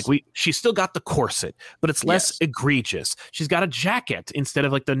 Yes. Like she's still got the corset, but it's less egregious. She's got a jacket instead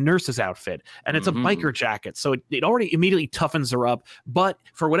of like the nurse's outfit, and it's a biker jacket. So it already immediately toughens her up. But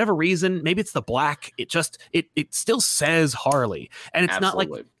for whatever reason, maybe it's the black, it still says Harley. And it's not like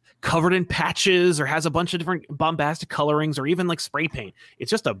covered in patches or has a bunch of different bombastic colorings or even like spray paint. It's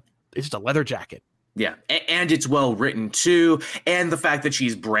just a leather jacket. Yeah, and it's well written too, and the fact that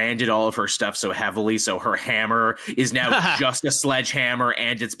she's branded all of her stuff so heavily, so her hammer is now just a sledgehammer,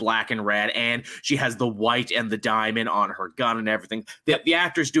 and it's black and red, and she has the white and the diamond on her gun and everything. The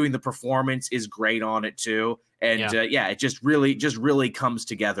actress doing the performance is great on it too, and it just really comes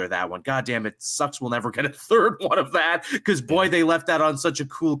together, that one. God damn, it sucks we'll never get a third one of that, because boy, they left that on such a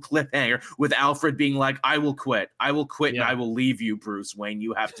cool cliffhanger with Alfred being like, I will quit, and I will leave you, Bruce Wayne.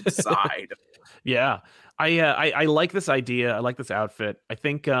 You have to decide. Yeah, I like this idea. I like this outfit. I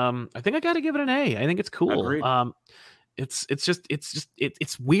think I got to give it an A. I think it's cool. Agreed.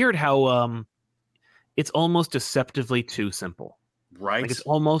 It's weird how it's almost deceptively too simple. Right. Like it's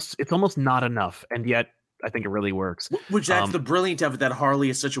almost not enough, and yet I think it really works. Which that's the brilliant of it, that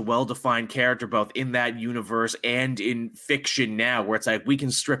Harley is such a well-defined character, both in that universe and in fiction now, where it's like, we can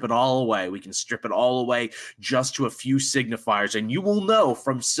strip it all away. We can strip it all away just to a few signifiers, and you will know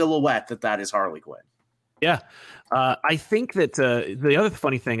from silhouette that is Harley Quinn. Yeah. I think that the other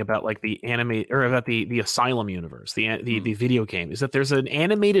funny thing about like the anime, or about the Asylum universe, the video game, is that there's an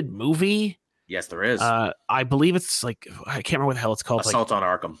animated movie. Yes, there is. I believe it's like, I can't remember what the hell it's called. Assault on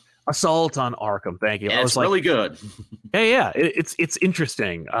Arkham. Assault on Arkham. Thank you. Yeah, it's really good. Yeah. It's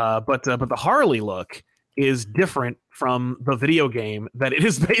interesting. But the Harley look is different from the video game that it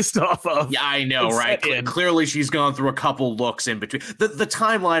is based off of. Yeah, I know, right? Clearly, she's gone through a couple looks in between. The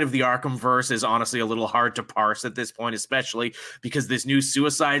timeline of the Arkhamverse is honestly a little hard to parse at this point, especially because this new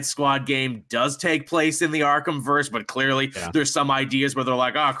Suicide Squad game does take place in the Arkhamverse, but clearly there's some ideas where they're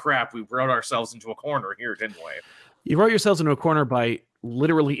like, oh, crap, we wrote ourselves into a corner here, didn't we? You wrote yourselves into a corner by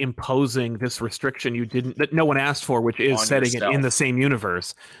literally imposing this restriction that no one asked for, which is setting it in the same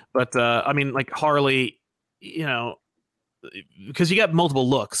universe. But I mean, like Harley, because you got multiple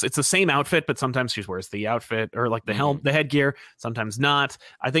looks. It's the same outfit, but sometimes she wears the outfit or like the helm, the headgear, sometimes not.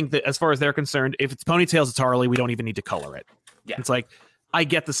 I think that as far as they're concerned, if it's ponytails, it's Harley. We don't even need to color it. Yeah. It's like, I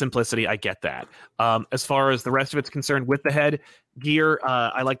get the simplicity. I get that. As far as the rest of it's concerned with the head gear,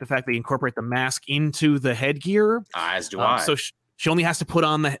 I like the fact they incorporate the mask into the headgear. As do I. So she only has to put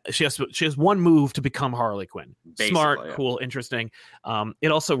on she has one move to become Harley Quinn. Basically, smart, cool, interesting.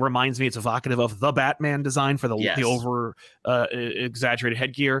 It also reminds me, it's evocative of the Batman design for the over exaggerated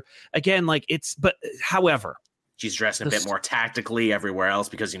headgear. Again, like however, she's dressed a bit more tactically everywhere else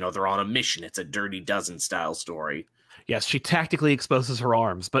because they're on a mission. It's a Dirty Dozen style story. Yes, she tactically exposes her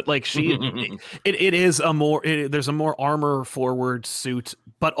arms, but like it is there's a more armor forward suit,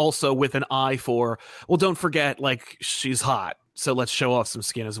 but also with an eye for, well, don't forget, like, she's hot, so let's show off some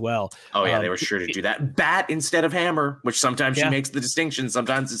skin as well. Oh yeah, they were sure to do that. Bat instead of hammer, which sometimes she makes the distinction.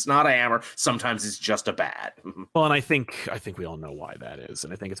 Sometimes it's not a hammer. Sometimes it's just a bat. Well, and I think we all know why that is,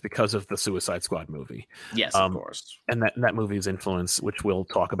 and I think it's because of the Suicide Squad movie. Yes, of course. And that movie's influence, which we'll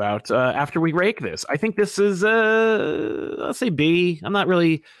talk about after we rake this. I think this is let's say B.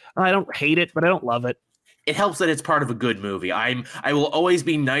 I don't hate it, but I don't love it. It helps that it's part of a good movie. I will always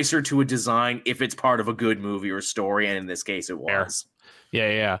be nicer to a design if it's part of a good movie or story, and in this case, it was.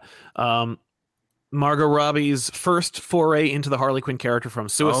 Yeah. Margot Robbie's first foray into the Harley Quinn character from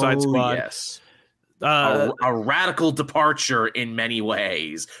Suicide Squad. Yes. A radical departure in many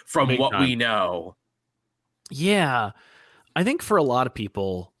ways from what we know. Yeah, I think for a lot of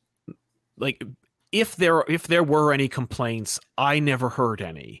people, like, if there were any complaints, I never heard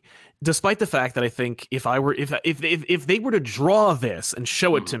any. Despite the fact that I think if they were to draw this and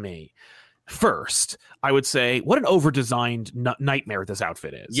show it to me first, I would say, what an over-designed nightmare this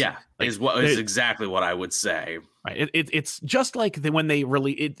outfit is. Yeah, like, is exactly what I would say. Right. It's just like when they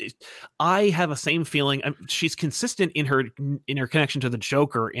really. I have the same feeling. She's consistent in her connection to the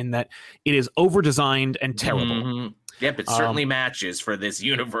Joker in that it is over-designed and terrible. Mm-hmm. Yep, it certainly matches for this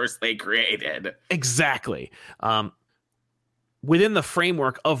universe they created. Exactly. Within the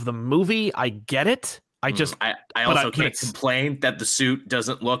framework of the movie, I get it. I also can't complain that the suit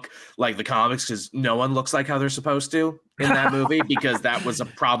doesn't look like the comics because no one looks like how they're supposed to. in that movie because that was a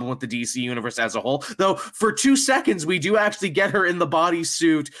problem with the DC universe as a whole. Though for 2 seconds, we do actually get her in the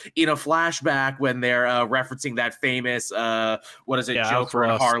bodysuit in a flashback when they're referencing that famous, what is it, Joker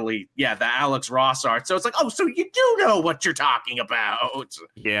and Harley. Yeah, the Alex Ross art. So it's like, oh, so you do know what you're talking about.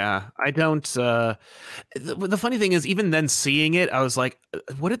 Yeah, I don't. The funny thing is, even then seeing it, I was like,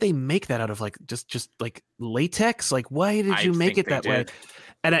 what did they make that out of? Like, just like latex? Like, why did you make it that way?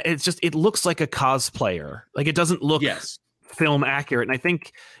 And it's just, it looks like a cosplayer. Like, it doesn't look film accurate. And I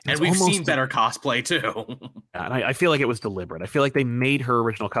think, and we've seen better cosplay too. And I feel like it was deliberate. I feel like they made her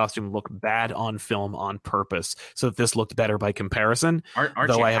original costume look bad on film on purpose, so that this looked better by comparison. Aren't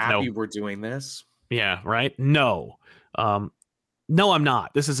you happy we're doing this? Yeah, right. No, no, I'm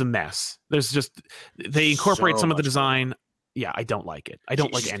not. This is a mess. There's just, they incorporate some of the design. Yeah, I don't like it. I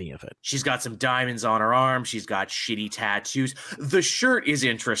don't like any of it. She's got some diamonds on her arm. She's got shitty tattoos. The shirt is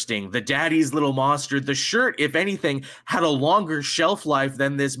interesting. The Daddy's Little Monster. The shirt, if anything, had a longer shelf life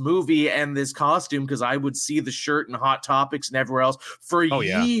than this movie and this costume, because I would see the shirt in Hot Topics and everywhere else for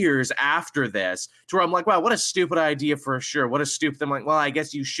years after this, to where I'm like, wow, what a stupid idea for a shirt. What a stupid. I'm like, well, I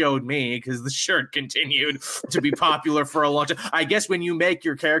guess you showed me, because the shirt continued to be popular for a long time. I guess when you make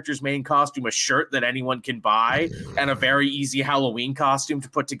your character's main costume a shirt that anyone can buy and a very easy Halloween costume to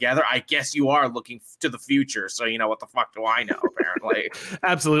put together, I guess you are looking to the future. So, you know, what the fuck do I know, apparently.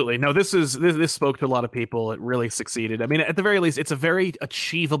 Absolutely. No, this spoke to a lot of people. It really succeeded. I mean, at the very least, it's a very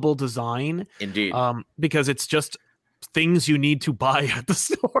achievable design. Indeed. Because it's just things you need to buy at the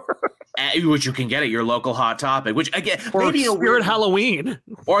store. Which you can get at your local Hot Topic, which again, or maybe Spirit Halloween,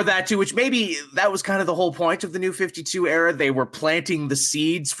 or that too, which maybe that was kind of the whole point of the New 52 era. They were planting the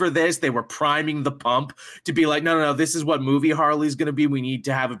seeds for this. They were priming the pump to be like, no, this is what movie Harley's going to be. We need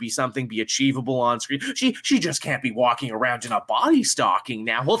to have it be something, be achievable on screen. She just can't be walking around in a body stocking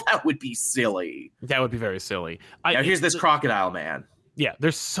now. Well, that would be silly. That would be very silly. Now here's this crocodile man. Yeah,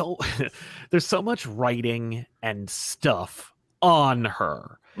 there's so much writing and stuff on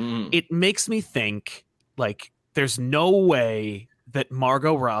her. It makes me think, like, there's no way that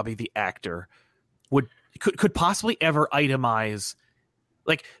Margot Robbie, the actor, could possibly ever itemize,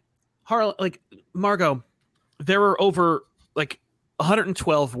 like, Margot, there are over like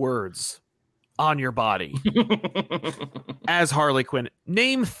 112 words on your body as Harley Quinn.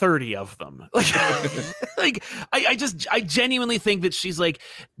 Name 30 of them. Like, I genuinely think that she's like,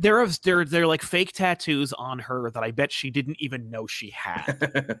 there are like fake tattoos on her that I bet she didn't even know she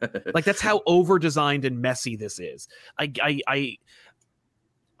had. Like, that's how over designed and messy this is. I'm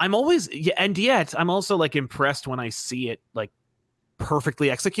always, and yet I'm also like impressed when I see it like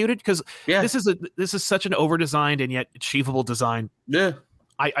perfectly executed, because this is such an over designed and yet achievable design. Yeah.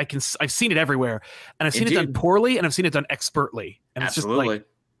 I've seen it everywhere, and I've seen it done poorly, and I've seen it done expertly, and it's just like,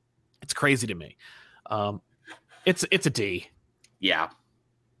 it's crazy to me. It's a D. Yeah,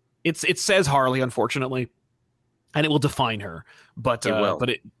 it says Harley, unfortunately, and it will define her, but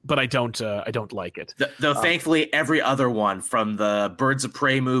I don't like it. Though thankfully, every other one, from the Birds of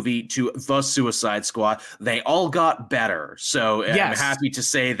Prey movie to the Suicide Squad, they all got better. So I'm happy to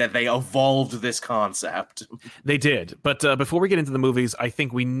say that they evolved this concept. They did. But before we get into the movies, I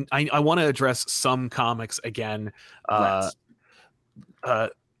think I want to address some comics again. There's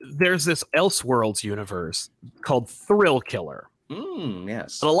this Elseworlds universe called Thrill Killer.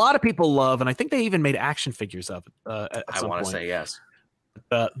 Yes. That a lot of people love, and I think they even made action figures of it at some point. I want to say yes.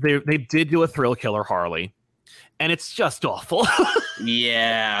 They did do a Thrill Killer Harley, and it's just awful.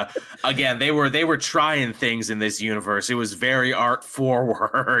 Yeah. Again, they were trying things in this universe. It was very art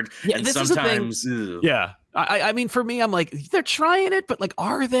forward, and sometimes yeah. I mean, for me, I'm like, they're trying it, but like,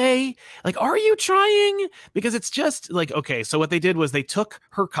 are they? Like, are you trying? Because it's just like, okay, so what they did was they took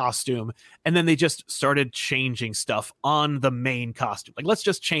her costume and then they just started changing stuff on the main costume. Like, let's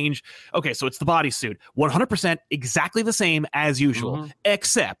just change. Okay, so it's the bodysuit, 100% exactly the same as usual,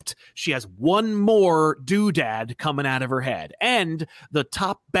 except she has one more doodad coming out of her head, and the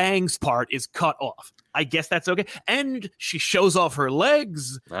top bangs part is cut off. I guess that's okay. And she shows off her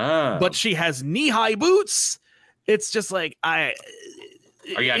legs, but she has knee-high boots. It's just like, man,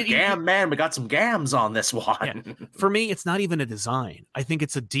 we got some gams on this one. Yeah. For me, it's not even a design. I think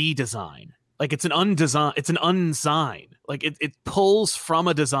it's a D-design. Like, it's an undesign. Like, it pulls from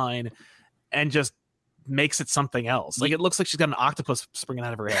a design and just makes it something else. Like, it looks like she's got an octopus springing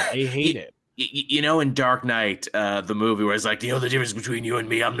out of her head. I hate it. You know, in Dark Knight, the movie where it's like, the difference between you and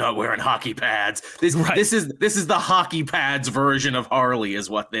me, I'm not wearing hockey pads. This is the hockey pads version of Harley, is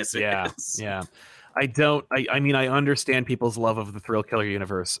what this is. Yeah. I mean, I understand people's love of the Thrill Killer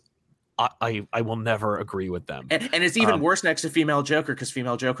universe. I will never agree with them. And it's even worse next to Female Joker, because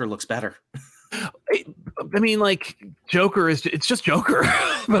Female Joker looks better. I mean, like Joker it's just Joker,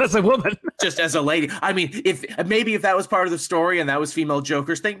 but as a woman, just as a lady. I mean, if that was part of the story and that was female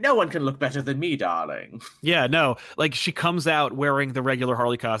Joker's thing, no one can look better than me, darling. Yeah, no, like she comes out wearing the regular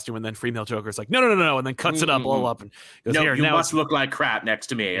Harley costume, and then female Joker's like, no, and then cuts it up all up and goes, no, here, you must look like crap next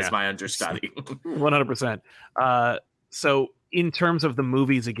to me as my understudy. 100%. So in terms of the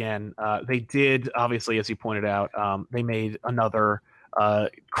movies, again, they did obviously, as you pointed out, they made another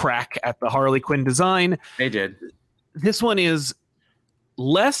crack at the Harley Quinn design. They did. This one is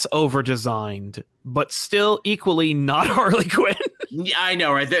less over designed, but still equally not Harley Quinn. Yeah, I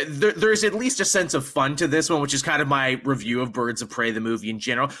know, right? There's at least a sense of fun to this one, which is kind of my review of Birds of Prey, the movie in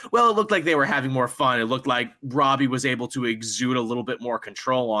general. Well, it looked like they were having more fun. It looked like Robbie was able to exude a little bit more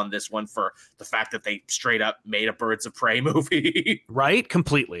control on this one for the fact that they straight up made a Birds of Prey movie. Right?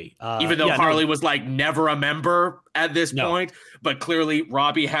 Completely. Even though Harley was like never a member at this point, but clearly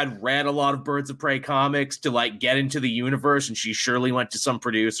Robbie had read a lot of Birds of Prey comics to like get into the universe, and she surely went to some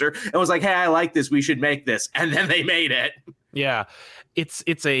producer and was like, hey, I like this, we should make this. And then they made it. Yeah,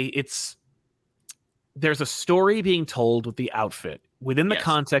 there's a story being told with the outfit within the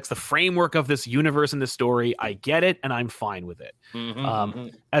context, the framework of this universe and this story. I get it, and I'm fine with it.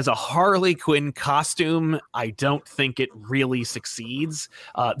 As a Harley Quinn costume, I don't think it really succeeds.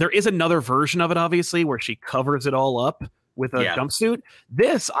 There is another version of it, obviously, where she covers it all up with a jumpsuit.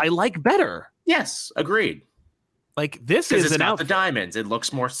 This I like better. Yes, agreed. Like this is not the diamonds. It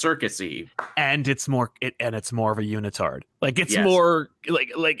looks more circusy, and it's more of a unitard. Like it's more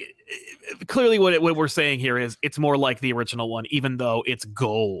like clearly what we're saying here is it's more like the original one, even though it's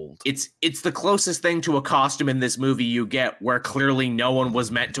gold. It's the closest thing to a costume in this movie you get, where clearly no one was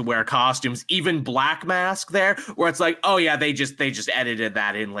meant to wear costumes. Even Black Mask there, where it's like, oh yeah, they just edited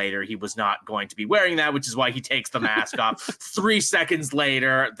that in later. He was not going to be wearing that, which is why he takes the mask off. 3 seconds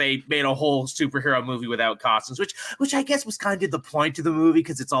later, they made a whole superhero movie without costumes, which I guess was kind of the point of the movie,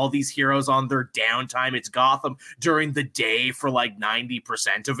 because it's all these heroes on their downtime. It's Gotham during the day for like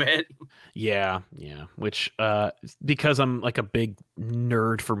 90% of it. Yeah. Which, because I'm like a big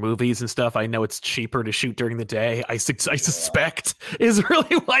nerd for movies and stuff, I know it's cheaper to shoot during the day. I suspect is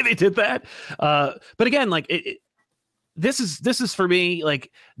really why they did that. But again, like this is for me,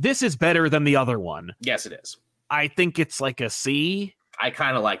 like this is better than the other one. Yes, it is. I think it's like a C. I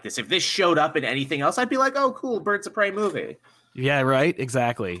kind of like this. If this showed up in anything else, I'd be like, oh, cool, Birds of Prey movie. Yeah, right.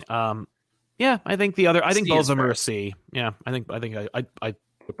 Exactly. Yeah, I think both of them are a C. Yeah, I think I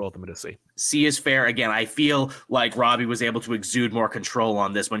put both of them at a C. C is fair. Again, I feel like Robbie was able to exude more control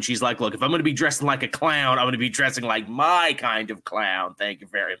on this when she's like, look, if I'm going to be dressing like a clown, I'm going to be dressing like my kind of clown. Thank you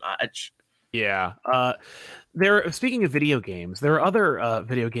very much. Yeah. Speaking of video games, there are other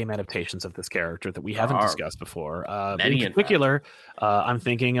video game adaptations of this character that we haven't discussed before. Many in particular, I'm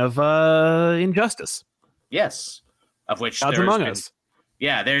thinking of Injustice. Yes. Of which Gods Among Us.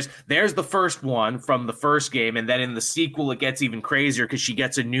 Yeah, there's the first one from the first game, and then in the sequel it gets even crazier because she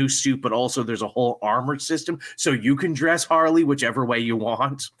gets a new suit, but also there's a whole armor system, so you can dress Harley whichever way you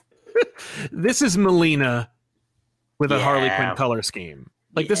want. This is Melina with a Harley Quinn color scheme.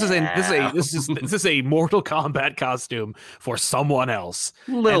 Like this is a Mortal Kombat costume for someone else,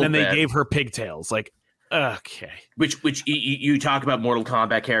 and then they gave her pigtails. Like, okay. Which you talk about Mortal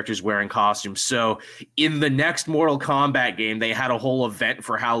Kombat characters wearing costumes. So in the next Mortal Kombat game, they had a whole event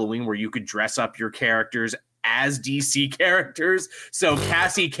for Halloween where you could dress up your characters as DC characters. So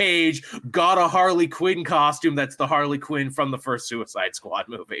Cassie Cage got a Harley Quinn costume. That's the Harley Quinn from the first Suicide Squad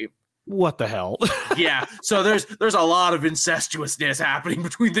movie. What the hell? Yeah, so there's a lot of incestuousness happening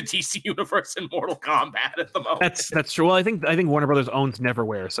between the DC universe and Mortal Kombat at the moment. That's true. Well, I think Warner Brothers owns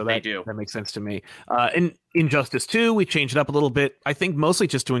Neverwhere, so that makes sense to me. In Injustice 2, we changed it up a little bit. I think mostly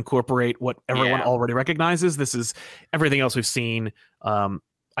just to incorporate what everyone already recognizes. This is everything else we've seen.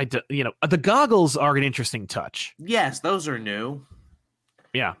 The goggles are an interesting touch. Yes, those are new.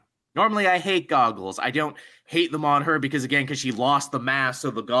 Yeah. Normally, I hate goggles. I don't hate them on her because she lost the mask,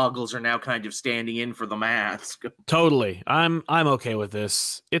 so the goggles are now kind of standing in for the mask. Totally. I'm okay with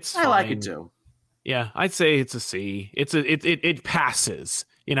this. It's fine. I like it too. Yeah, I'd say it's a C. It passes.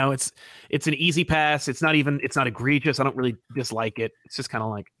 You know, it's an easy pass. It's not egregious. I don't really dislike it. It's just kind of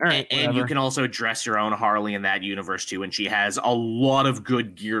like, all right. And you can also dress your own Harley in that universe too, and she has a lot of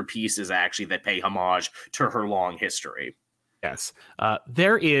good gear pieces actually that pay homage to her long history. Yes.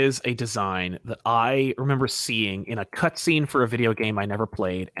 There is a design that I remember seeing in a cutscene for a video game I never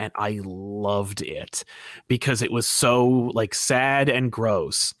played, and I loved it because it was so like sad and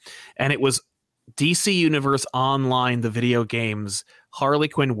gross. And it was DC Universe Online, the video games, Harley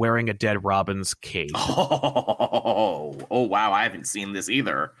Quinn wearing a dead Robin's cape. Oh wow, I haven't seen this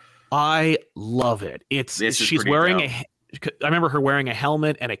either. I love it. She's wearing dope. I remember her wearing a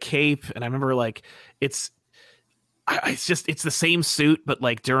helmet and a cape, and I remember like it's it's the same suit, but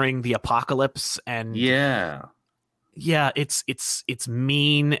like during the apocalypse, and yeah, it's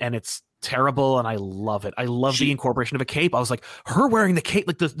mean and it's terrible, and I love it. I love the incorporation of a cape. I was like, her wearing the cape,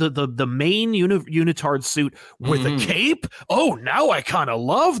 like the main unitard suit with a cape. Oh, now I kind of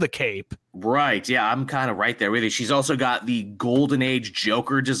love the cape. Right. Yeah, I'm kind of right there with you. She's also got the Golden Age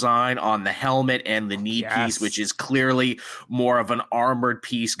Joker design on the helmet and the knee piece, which is clearly more of an armored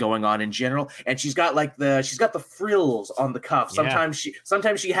piece going on in general. And she's got the frills on the cuff. Sometimes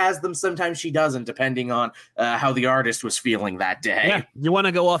she has them, sometimes she doesn't, depending on how the artist was feeling that day. Yeah, you want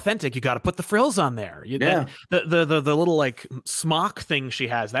to go authentic, you got to put the frills on there. The little like smock thing she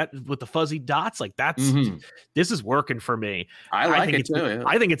has, that with the fuzzy dots, like that's this is working for me. I think it too. Yeah.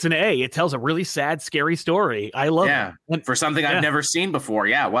 I think it's an A. It tells a really sad, scary story. I love it. For something I've never seen before.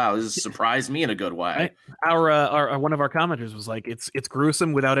 Yeah, wow, this has surprised me in a good way. Our one of our commenters was like, it's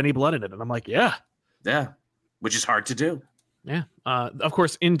gruesome without any blood in it, and I'm like, yeah, which is hard to do. Yeah, of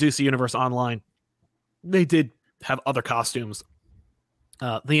course, in DC Universe Online, they did have other costumes.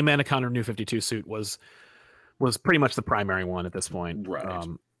 The Amanda Conner New 52 suit was pretty much the primary one at this point. Right.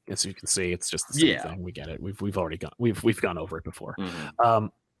 As you can see, it's just the same thing. We get it. We've already gone over it before.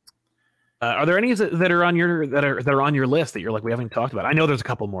 Are there any that are on your list that you're like, we haven't talked about? I know there's a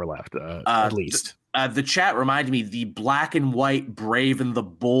couple more left, at least. The chat reminded me the black and white Brave and the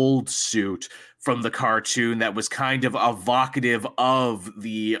Bold suit from the cartoon that was kind of evocative of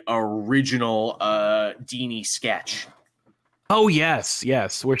the original Dini sketch. Oh yes,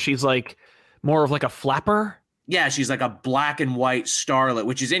 where she's like more of like a flapper. Yeah, she's like a black and white starlet,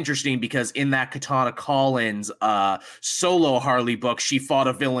 which is interesting because in that Katana Collins solo Harley book, she fought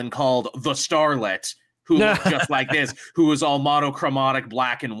a villain called the Starlet, who looked just like this, who was all monochromatic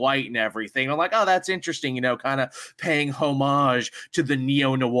black and white and everything. I'm like, oh, that's interesting, kind of paying homage to the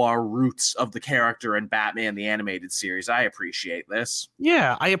neo-noir roots of the character in Batman the Animated Series. I appreciate this.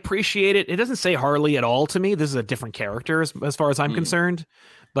 Yeah, I appreciate it. It doesn't say Harley at all to me. This is a different character as far as I'm concerned.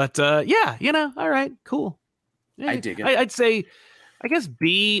 But all right, cool. I dig it. I'd say, I guess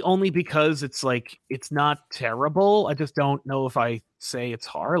B, only because it's like, it's not terrible. I just don't know if I say it's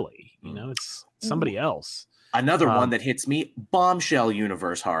Harley. It's somebody else. Another one that hits me, Bombshell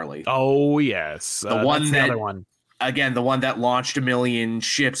Universe Harley. Oh, yes. The other one. Again, the one that launched 1 million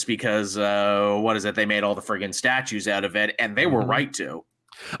ships because, they made all the friggin' statues out of it, and they were right to.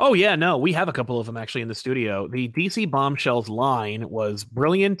 Oh, yeah, no, we have a couple of them actually in the studio. The DC Bombshells line was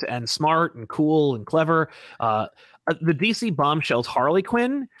brilliant and smart and cool and clever. The DC Bombshells Harley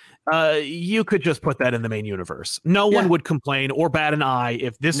Quinn, you could just put that in the main universe. No one would complain or bat an eye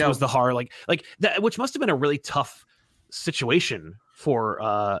if this was the Harley, like that, which must have been a really tough situation for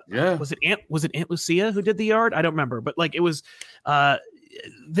was it Aunt Lucia who did the art? I don't remember, but like it was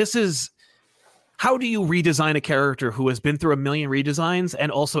this is, how do you redesign a character who has been through 1 million redesigns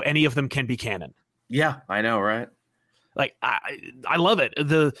and also any of them can be canon? Yeah, I know, right? Like I love it.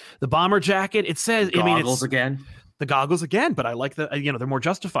 The bomber jacket, it says, the goggles again, but I like they're more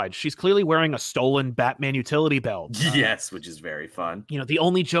justified. She's clearly wearing a stolen Batman utility belt. Yes, which is very fun. The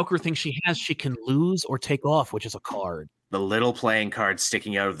only Joker thing she has, she can lose or take off, which is a card. The little playing cards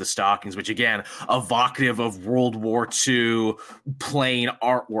sticking out of the stockings, which again, evocative of World War II plain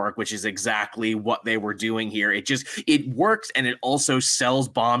artwork, which is exactly what they were doing here. It works, and it also sells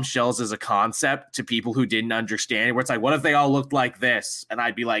Bombshells as a concept to people who didn't understand it, where it's like, what if they all looked like this? And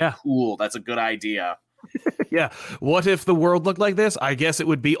I'd be like, cool, that's a good idea. Yeah. What if the world looked like this? I guess it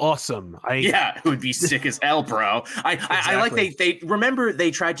would be awesome. It would be sick as hell, bro. I like they remember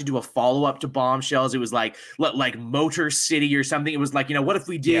they tried to do a follow-up to Bombshells. It was like Motor City or something. It was like, what if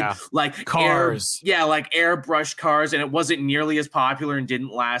we did like cars? Like airbrush cars, and it wasn't nearly as popular and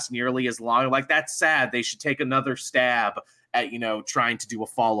didn't last nearly as long. Like, that's sad. They should take another stab at, trying to do a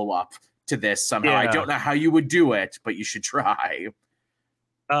follow-up to this somehow. I don't know how you would do it, but you should try.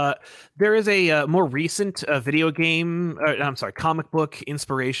 There is a more recent comic book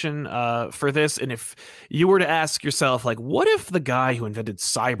inspiration for this. And if you were to ask yourself, like, what if the guy who invented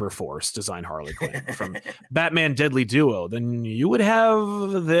Cyberforce designed Harley Quinn from Batman Deadly Duo, then you would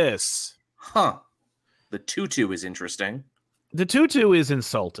have this. Huh. The tutu is interesting. The tutu is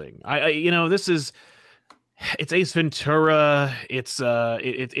insulting. It's Ace Ventura.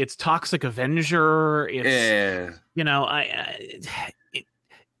 It's Toxic Avenger.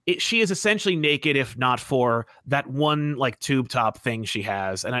 She is essentially naked, if not for that one like tube top thing she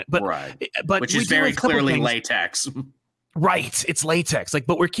has, but which is very clearly latex. Right, it's latex. Like,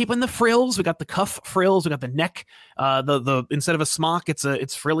 but we're keeping the frills. We got the cuff frills. We got the neck. The instead of a smock,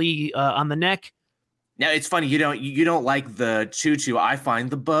 it's frilly on the neck. Now it's funny you don't like the tutu. I find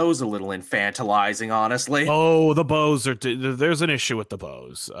the bows a little infantilizing, honestly. Oh, the bows are. There's an issue with the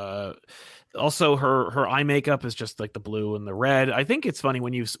bows. Also, her eye makeup is just like the blue and the red. I think it's funny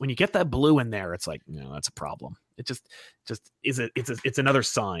when you get that blue in there, it's like, no, that's a problem. It just is it's another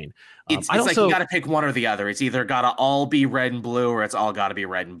sign. It's like you got to pick one or the other. It's either got to all be red and blue, or it's all got to be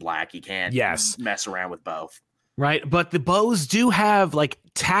red and black. You can't mess around with both. Right, but the bows do have like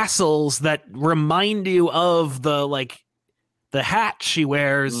tassels that remind you of the hat she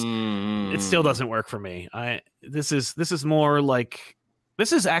wears. It still doesn't work for me. This is more like,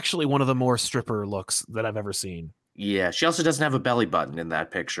 this is actually one of the more stripper looks that I've ever seen. Yeah, she also doesn't have a belly button in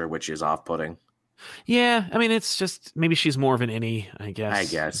that picture, which is off-putting. Yeah, I mean, it's just maybe she's more of an innie, I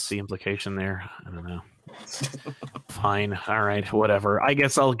guess. That's the implication there. I don't know. Fine. All right, whatever. I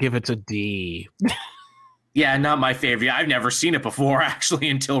guess I'll give it a D. Yeah, not my favorite. I've never seen it before, actually,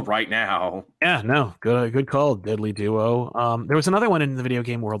 until right now. Yeah, no, good call, Deadly Duo. There was another one in the video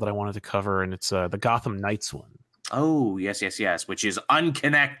game world that I wanted to cover, and it's the Gotham Knights one. Oh, yes, which is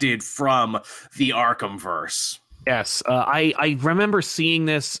unconnected from the Arkhamverse. Yes, I remember seeing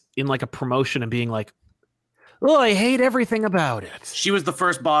this in like a promotion and being like, oh, I hate everything about it. She was the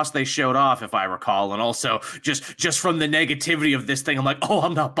first boss they showed off, if I recall, and also just from the negativity of this thing, I'm like, oh,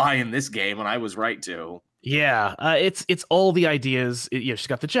 I'm not buying this game, and I was right to. Yeah, it's all the ideas. She's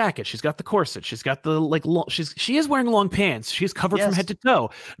got the jacket, she's got the corset, she's got the she is wearing long pants, she's covered from head to toe,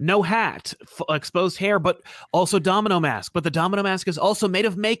 no hat, exposed hair, but also domino mask. But the domino mask is also made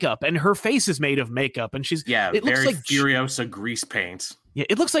of makeup, and her face is made of makeup, and it very looks like Furiosa grease paint. Yeah,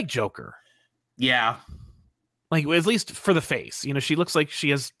 it looks like Joker. Yeah, like at least for the face, she looks like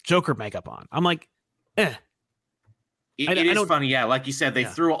she has Joker makeup on. I'm like, eh. It is funny, yeah. Like you said, they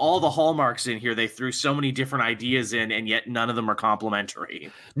threw all the hallmarks in here. They threw so many different ideas in, and yet none of them are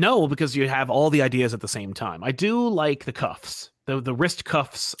complimentary. No, because you have all the ideas at the same time. I do like the cuffs. The wrist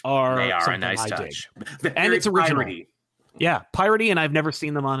cuffs are a nice touch. And it's original. Piratey. Yeah, piratey, and I've never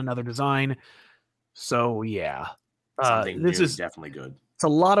seen them on another design. So yeah, this is definitely good. It's a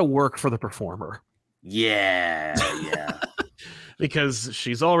lot of work for the performer. Yeah. Because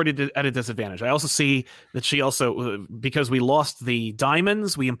she's already at a disadvantage. I also see that she also, because we lost the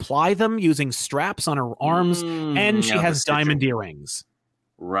diamonds, we imply them using straps on her arms, and she has diamond earrings.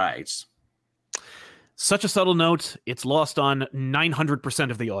 Right. Such a subtle note, it's lost on 900%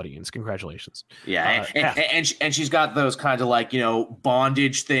 of the audience. Congratulations. Yeah, and she's got those kind of like,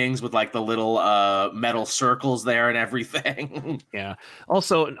 bondage things with like the little metal circles there and everything. Yeah.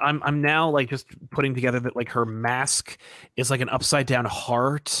 Also, I'm now like just putting together that like her mask is like an upside down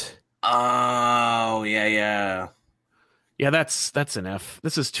heart. Oh, yeah. Yeah, that's an F.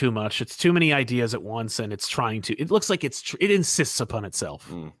 This is too much. It's too many ideas at once, and it's trying to. It looks like it insists upon itself.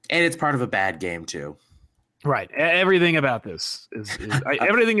 And it's part of a bad game too. Right. Everything about this is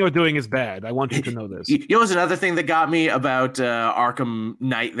everything you're doing is bad. I want you to know this. What's another thing that got me about Arkham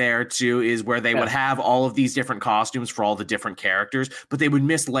Knight there too is where they would have all of these different costumes for all the different characters, but they would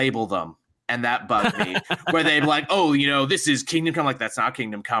mislabel them. And that bugged me, where they'd be like, oh, this is Kingdom Come. Like, that's not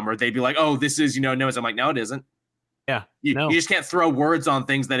Kingdom Come. Or they'd be like, oh, this is, Noah's. I'm like, no, it isn't. Yeah. You just can't throw words on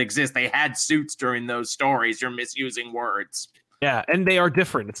things that exist. They had suits during those stories. You're misusing words. Yeah, and they are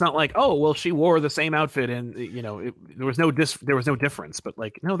different. It's not like, oh, well, she wore the same outfit, and there was no difference. But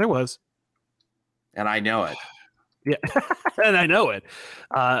like, no, there was, and I know it. Yeah, and I know it.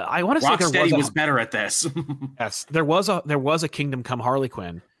 I want to say Rocksteady was better at this. Yes, there was a Kingdom Come Harley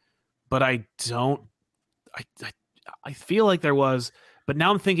Quinn, but I don't. I feel like there was, but now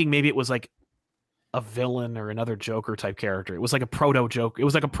I'm thinking maybe it was like a villain or another Joker type character. It was like a proto Joker. It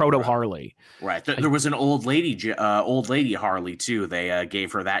was like a proto Harley. Right. There was an old lady Harley too. They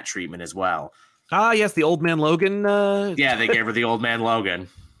gave her that treatment as well. Ah, yes, the Old Man Logan. Yeah, they gave her the Old Man Logan.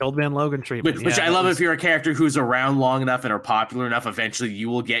 Old Man Logan treatment. Which I love. If you're a character who's around long enough and are popular enough, eventually you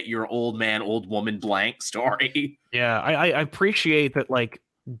will get your old man, old woman blank story. Yeah, I appreciate that. Like,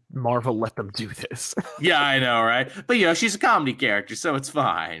 Marvel let them do this. Yeah, I know, right? But she's a comedy character, so it's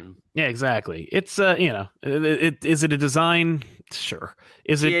fine. Yeah, exactly. It's is it a design? Sure.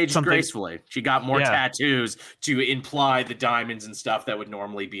 Is it aged something gracefully? She got more tattoos to imply the diamonds and stuff that would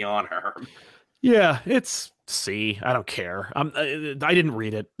normally be on her. Yeah, it's C. I don't care. I didn't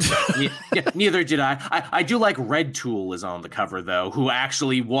read it. Yeah, neither did I. I do like Red Tool is on the cover, though, who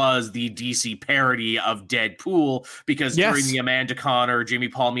actually was the DC parody of Deadpool, because during the Amanda Conner, Jimmy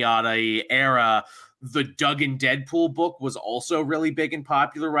Palmiotti era, the Duggan Deadpool book was also really big and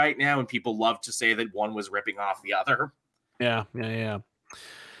popular right now, and people love to say that one was ripping off the other. Yeah. Yeah.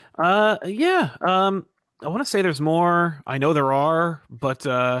 I want to say there's more. I know there are, but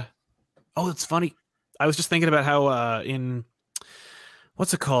it's funny. I was just thinking about how in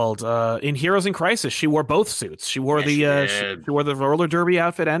what's it called? In Heroes in Crisis, she wore both suits. She wore she wore the roller derby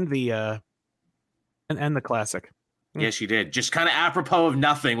outfit and the and the classic. Yeah, she did. Just kind of apropos of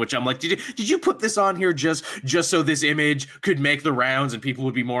nothing, which I'm like, did you put this on here just so this image could make the rounds and people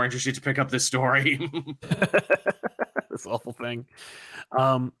would be more interested to pick up this story? This awful thing.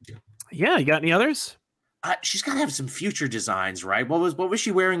 Yeah, you got any others? She's got to have some future designs, right? What was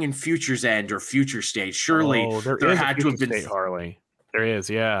she wearing in Future's End or Future State? Surely there had to have been State Harley. There is,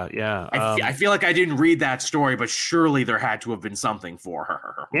 yeah. I feel like I didn't read that story, but surely there had to have been something for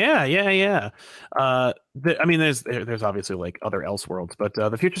her. Yeah. I mean, there's obviously like other Elseworlds, but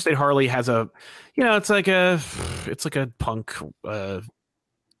the Future State Harley has a, it's like a punk,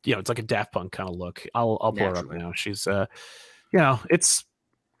 it's like a Daft Punk kind of look. I'll pull her up now. She's, it's.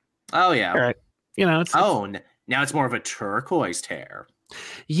 Oh yeah. All right. It's now it's more of a turquoise hair.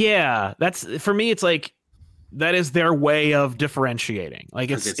 Yeah, that's for me. It's like that is their way of differentiating.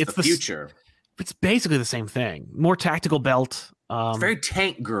 Like it's the future. It's basically the same thing. More tactical belt. It's very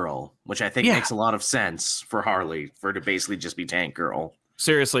Tank Girl, which I think makes a lot of sense for Harley, for her to basically just be Tank Girl.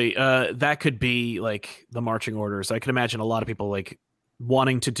 Seriously, that could be like the marching orders. I could imagine a lot of people like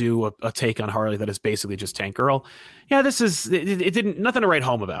wanting to do a take on Harley that is basically just Tank Girl. Yeah, this is it didn't nothing to write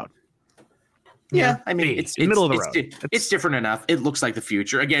home about. Yeah, I mean, it's middle of the road. It's different enough. It looks like the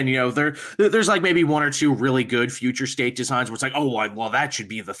future. Again, there's like maybe one or two really good future state designs where it's like, oh, well, that should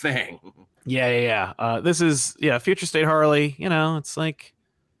be the thing. Yeah. This is future state Harley. It's like,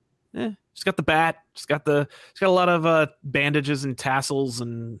 she's got the bat. She's got a lot of bandages and tassels,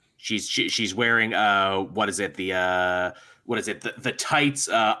 and she's wearing what is it? The tights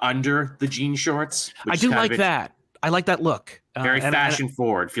under the jean shorts. I do like that. I like that look. Very fashion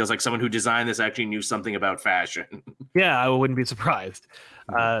forward. Feels like someone who designed this actually knew something about fashion. Yeah, I wouldn't be surprised.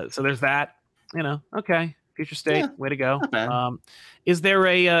 So there's that. Okay, future state, way to go. Is there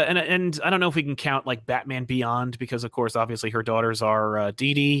a and I don't know if we can count like Batman Beyond, because of course, obviously, her daughters are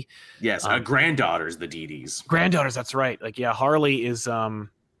Dee Dee. Yes, granddaughters, the Dee Dees. Granddaughters, that's right. Like, yeah, Harley is an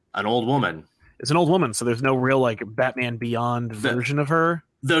old woman. Is an old woman, so there's no real like Batman Beyond version of her.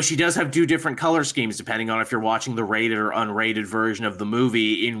 Though she does have two different color schemes depending on if you're watching the rated or unrated version of the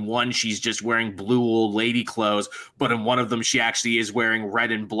movie. In one, she's just wearing blue old lady clothes, but in one of them, she actually is wearing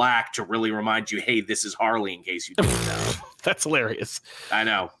red and black to really remind you, hey, this is Harley, in case you didn't know. That's hilarious. I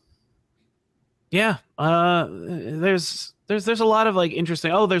know. Yeah. There's a lot of like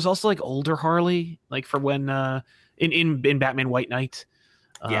interesting. Oh, there's also like older Harley, like for when in Batman White Knight.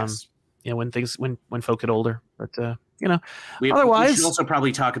 Yes. When folk get older, but we otherwise, should also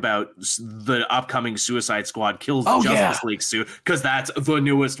probably talk about the upcoming Suicide Squad Kills the Justice League suit, because that's the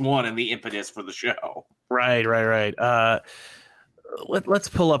newest one and the impetus for the show. Right. Let's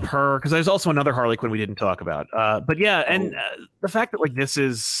pull up her, because there's also another Harley Quinn we didn't talk about. But yeah, and the fact that like this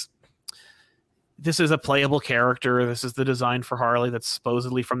is a playable character. This is the design for Harley that's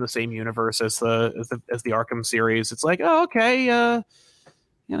supposedly from the same universe as the Arkham series. It's like, oh, okay,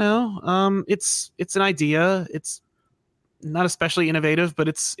 it's an idea. It's not especially innovative, but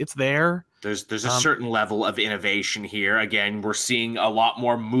it's there. There's a certain level of innovation here. Again, we're seeing a lot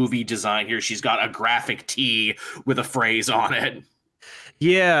more movie design here. She's got a graphic tee with a phrase on it.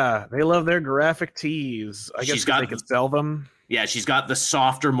 Yeah, they love their graphic tees. I guess they could sell them. Yeah, she's got the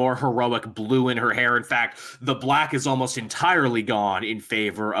softer, more heroic blue in her hair. In fact, the black is almost entirely gone in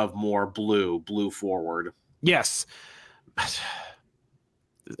favor of more blue forward. Yes.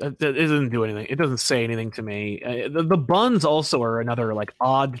 It doesn't do anything. It doesn't say anything to me. The buns also are another like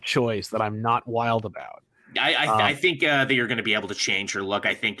odd choice that I'm not wild about. I think that you're going to be able to change her look.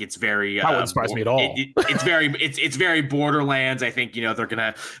 I think it's very. That wouldn't surprise me at all. It's very Borderlands. I think they're going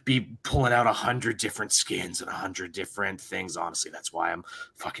to be pulling out 100 different skins and 100 different things. Honestly, that's why I'm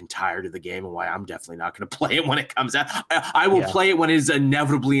fucking tired of the game and why I'm definitely not going to play it when it comes out. I will play it when it is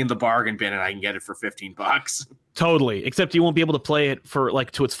inevitably in the bargain bin and I can get it for $15. Totally, except you won't be able to play it for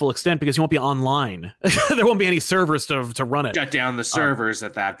like to its full extent because you won't be online. There won't be any servers to run it. Shut down the servers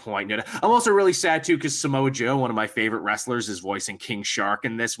at that point. I'm also really sad too because Samoa Joe, one of my favorite wrestlers, is voicing King Shark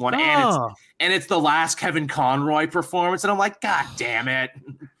in this one, and it's the last Kevin Conroy performance, and I'm like, God damn it!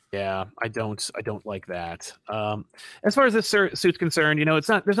 Yeah, I don't like that. As far as this suit's concerned,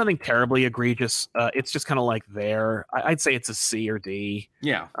 there's nothing terribly egregious. It's just kind of like there. I'd say it's a C or D.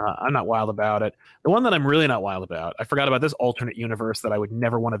 Yeah. I'm not wild about it. The one that I'm really not wild about, I forgot about this alternate universe that I would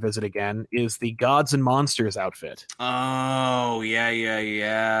never want to visit again, is the Gods and Monsters outfit. Oh,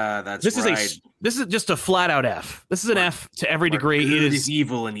 yeah. This is just a flat out F. This is an F to every degree. Good is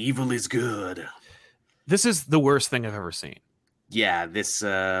evil and evil is good. This is the worst thing I've ever seen. Yeah, this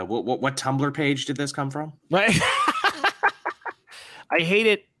what Tumblr page did this come from? Right. I hate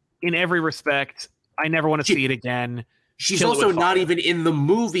it in every respect. I never want to see it again. She's also not even in the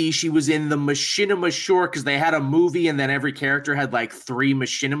movie. She was in the Machinima short because they had a movie and then every character had like 3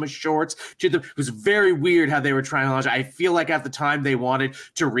 Machinima shorts. It was very weird how they were trying to launch. I feel like at the time they wanted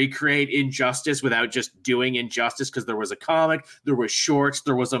to recreate Injustice without just doing Injustice because there was a comic, there was shorts,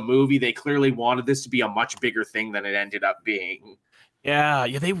 there was a movie. They clearly wanted this to be a much bigger thing than it ended up being. Yeah,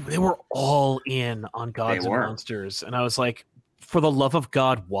 they were all in on Gods and Monsters. And I was like, for the love of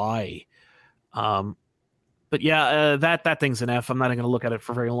God, why? But yeah, that thing's an F. I'm not going to look at it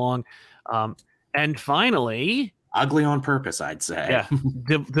for very long. And finally, ugly on purpose, I'd say. Yeah,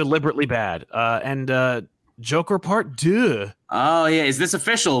 deliberately bad. And Joker Part 2. Oh yeah, is this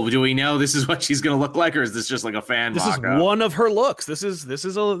official? Do we know this is what she's going to look like, or is this just like a fan? This mock-up? Is one of her looks. This is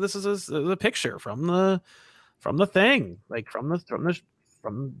a picture from the thing, like from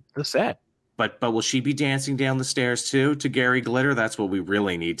the set. But will she be dancing down the stairs too to Gary Glitter? That's what we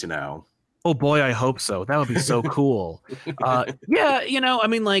really need to know. Oh boy, I hope so. That would be so cool. Yeah, I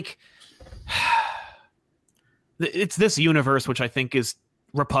mean, like, it's this universe which I think is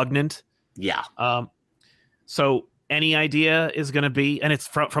repugnant. Yeah. So any idea is going to be, and it's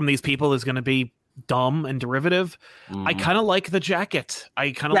from these people, is going to be dumb and derivative. I kind of like the jacket. I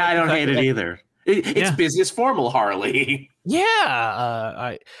don't hate it either. It's business formal, Harley.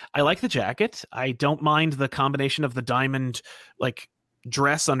 Yeah, I like the jacket. I don't mind the combination of the diamond like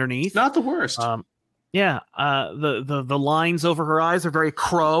dress underneath. Not the worst. The lines over her eyes are very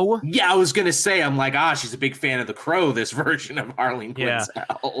Crow. Yeah, I was gonna say, I'm like, she's a big fan of the Crow, this version of Harley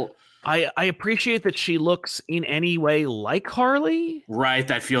Quinzel. I appreciate that she looks in any way like Harley. Right,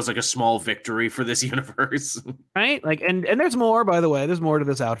 that feels like a small victory for this universe. Right, like, and there's more, by the way. There's more to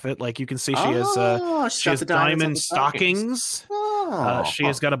this outfit. Like you can see, she has diamond stockings. She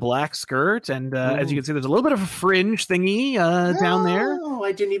has got a black skirt, and as you can see, there's a little bit of a fringe thingy down there. Oh,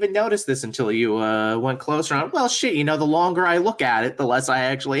 I didn't even notice this until you went closer. Well, shit, the longer I look at it, the less I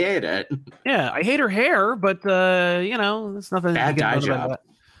actually hate it. Yeah, I hate her hair, but it's nothing. Bad dye job.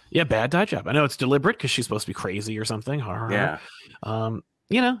 Yeah, bad dye job. I know it's deliberate because she's supposed to be crazy or something. Yeah.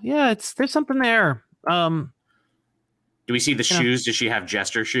 There's something there. Do we see the shoes? Does she have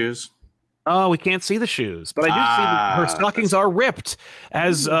jester shoes? Oh, we can't see the shoes, but I do see that her stockings are ripped,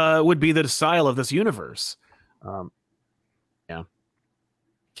 as would be the style of this universe. Yeah.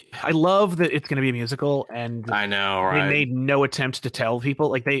 I love that it's going to be a musical, and I know, right? They made no attempt to tell people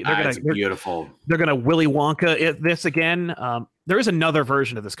like they're beautiful. They're going to Willy Wonka this again. There is another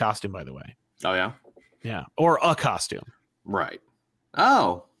version of this costume, by the way. Oh yeah, yeah, or a costume, right?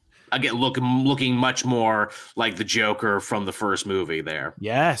 Oh, again, looking much more like the Joker from the first movie. There,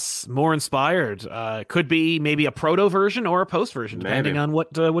 yes, more inspired. Could be maybe a proto version or a post version, depending on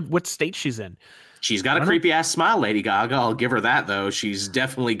what state she's in. She's got a creepy ass smile, Lady Gaga. I'll give her that though. She's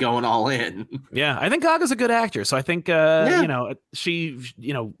definitely going all in. Yeah, I think Gaga's a good actor, so I think I'm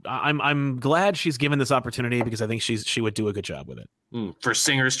glad she's given this opportunity because I think she would do a good job with it. For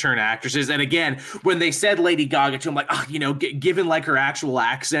singers turn actresses. And again, when they said Lady Gaga to him, like, given like her actual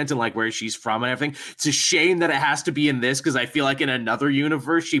accent and like where she's from and everything, it's a shame that it has to be in this because I feel like in another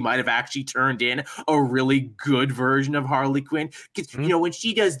universe she might have actually turned in a really good version of Harley Quinn. Because when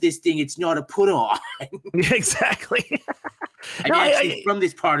she does this thing, it's not a put on. Exactly. I'm actually from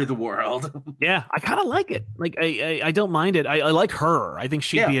this part of the world. Yeah, I kind of like it. Like I don't mind it. I like her. I think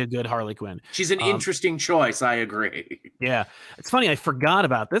she'd be a good Harley Quinn. She's an interesting choice. I agree. Yeah, it's funny. I forgot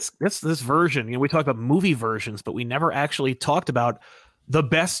about this version. We talked about movie versions, but we never actually talked about the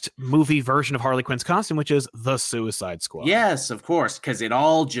best movie version of Harley Quinn's costume, which is the Suicide Squad. Yes, of course, because it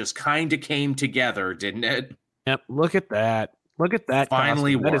all just kind of came together, didn't it? Yep. Look at that. Look at that.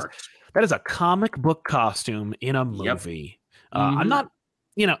 Finally worked. That is a comic book costume in a movie. Yep. I'm not,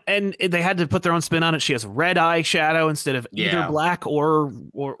 and they had to put their own spin on it. She has red eyeshadow instead of either black or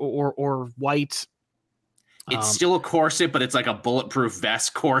white. It's still a corset, but it's like a bulletproof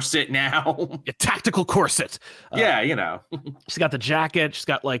vest corset now. A tactical corset. Yeah, you know. She's got the jacket. She's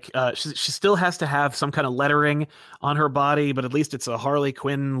got like she still has to have some kind of lettering on her body, but at least it's a Harley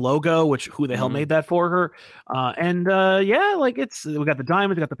Quinn logo. Which who the hell made that for her? Yeah, like we got the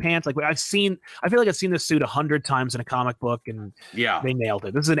diamonds, we got the pants. Like I feel like I've seen this suit 100 times in a comic book, and they nailed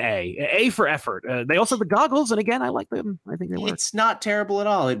it. This is an A for effort. They also have the goggles, and again, I like them. I think they work. It's not terrible at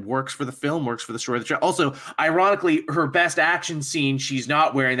all. It works for the film, works for the story. Also, ironically, her best action scene, she's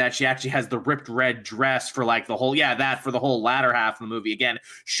not wearing that. She actually has the ripped red dress for like the whole, for the whole latter half of the movie. Again,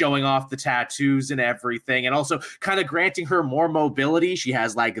 showing off the tattoos and everything, and also kind of granting her more mobility. She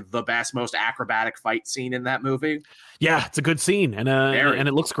has like the best, most acrobatic fight scene in that movie. Yeah, it's a good scene, and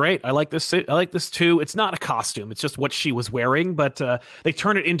it looks great. I like this. I like this too. It's not a costume; it's just what she was wearing, but they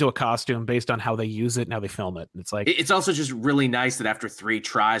turn it into a costume based on how they use it and how they film it. It's like it's also just really nice that after 3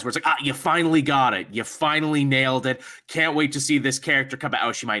 tries, where it's like, you finally got it, you finally nailed it. Can't wait to see this character come back.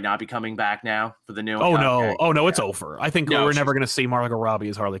 Oh, she might not be coming back now for the new. Oh no, it's over. I think we're never going to see Margot Robbie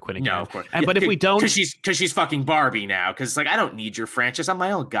as Harley Quinn again. No, of course. But if we don't, because she's fucking Barbie now. Because like I don't need your franchise. I'm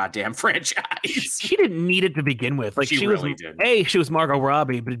my own goddamn franchise. She didn't need it to begin with. Like she really did. A, she was Margot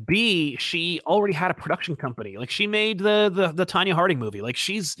Robbie, but B, she already had a production company. Like she made the Tanya Harding movie. Like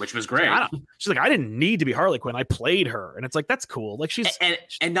which was great. She's like, I didn't need to be Harley Quinn. I played her, and it's like that's cool. Like she's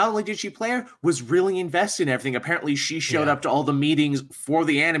and not only did she play her, was really invested in everything. Apparently, she showed up to all the meetings for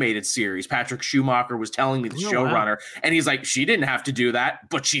the animated series. Patrick Schumacher was telling me, the showrunner, and he's like, she didn't have to do that,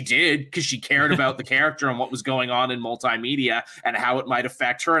 but she did because she cared about the character and what was going on in multimedia and how it might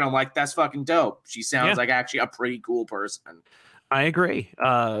affect her. And I'm like, that's fucking dope. She sounds like actually a pretty cool person. I agree.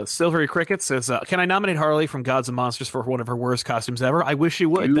 Silvery Cricket says, can I nominate Harley from Gods and Monsters for one of her worst costumes ever? I wish you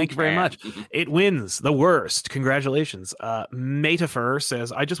would. Thank you very much. It wins the worst. Congratulations. Metaphor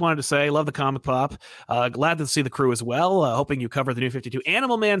says, I just wanted to say, love the comic pop. Glad to see the crew as well. Hoping you cover the new 52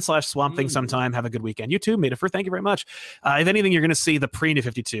 Animal Man / Swamp Thing sometime. Have a good weekend. You too, Metaphor. Thank you very much. If anything, you're going to see the pre-new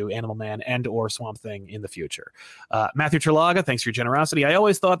 52 Animal Man and or Swamp Thing in the future. Matthew Terlaga, thanks for your generosity. I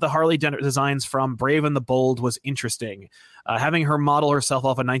always thought the Harley designs from Brave and the Bold was interesting. Having her model herself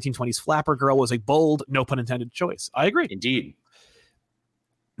off a 1920s flapper girl was a bold, no pun intended, choice. I agree. Indeed.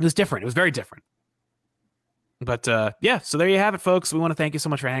 It was different. It was very different. But so there you have it, folks. We want to thank you so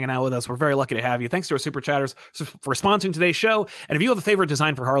much for hanging out with us. We're very lucky to have you. Thanks to our super chatters for sponsoring today's show. And if you have a favorite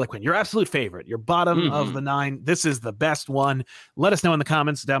design for Harley Quinn, your absolute favorite, your bottom of the 9, this is the best one. Let us know in the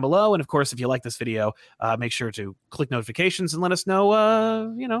comments down below. And of course, if you like this video, make sure to click notifications and let us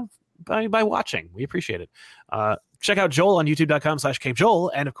know, by watching. We appreciate it. Check out Joel on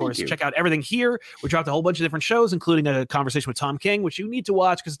youtube.com/CapeJoel. And of course, check out everything here. We dropped a whole bunch of different shows, including a conversation with Tom King, which you need to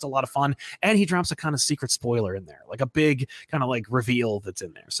watch because it's a lot of fun. And he drops a kind of secret spoiler in there, like a big kind of like reveal that's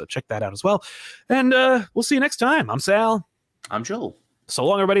in there. So check that out as well. And we'll see you next time. I'm Sal. I'm Joel. So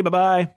long, everybody. Bye-bye.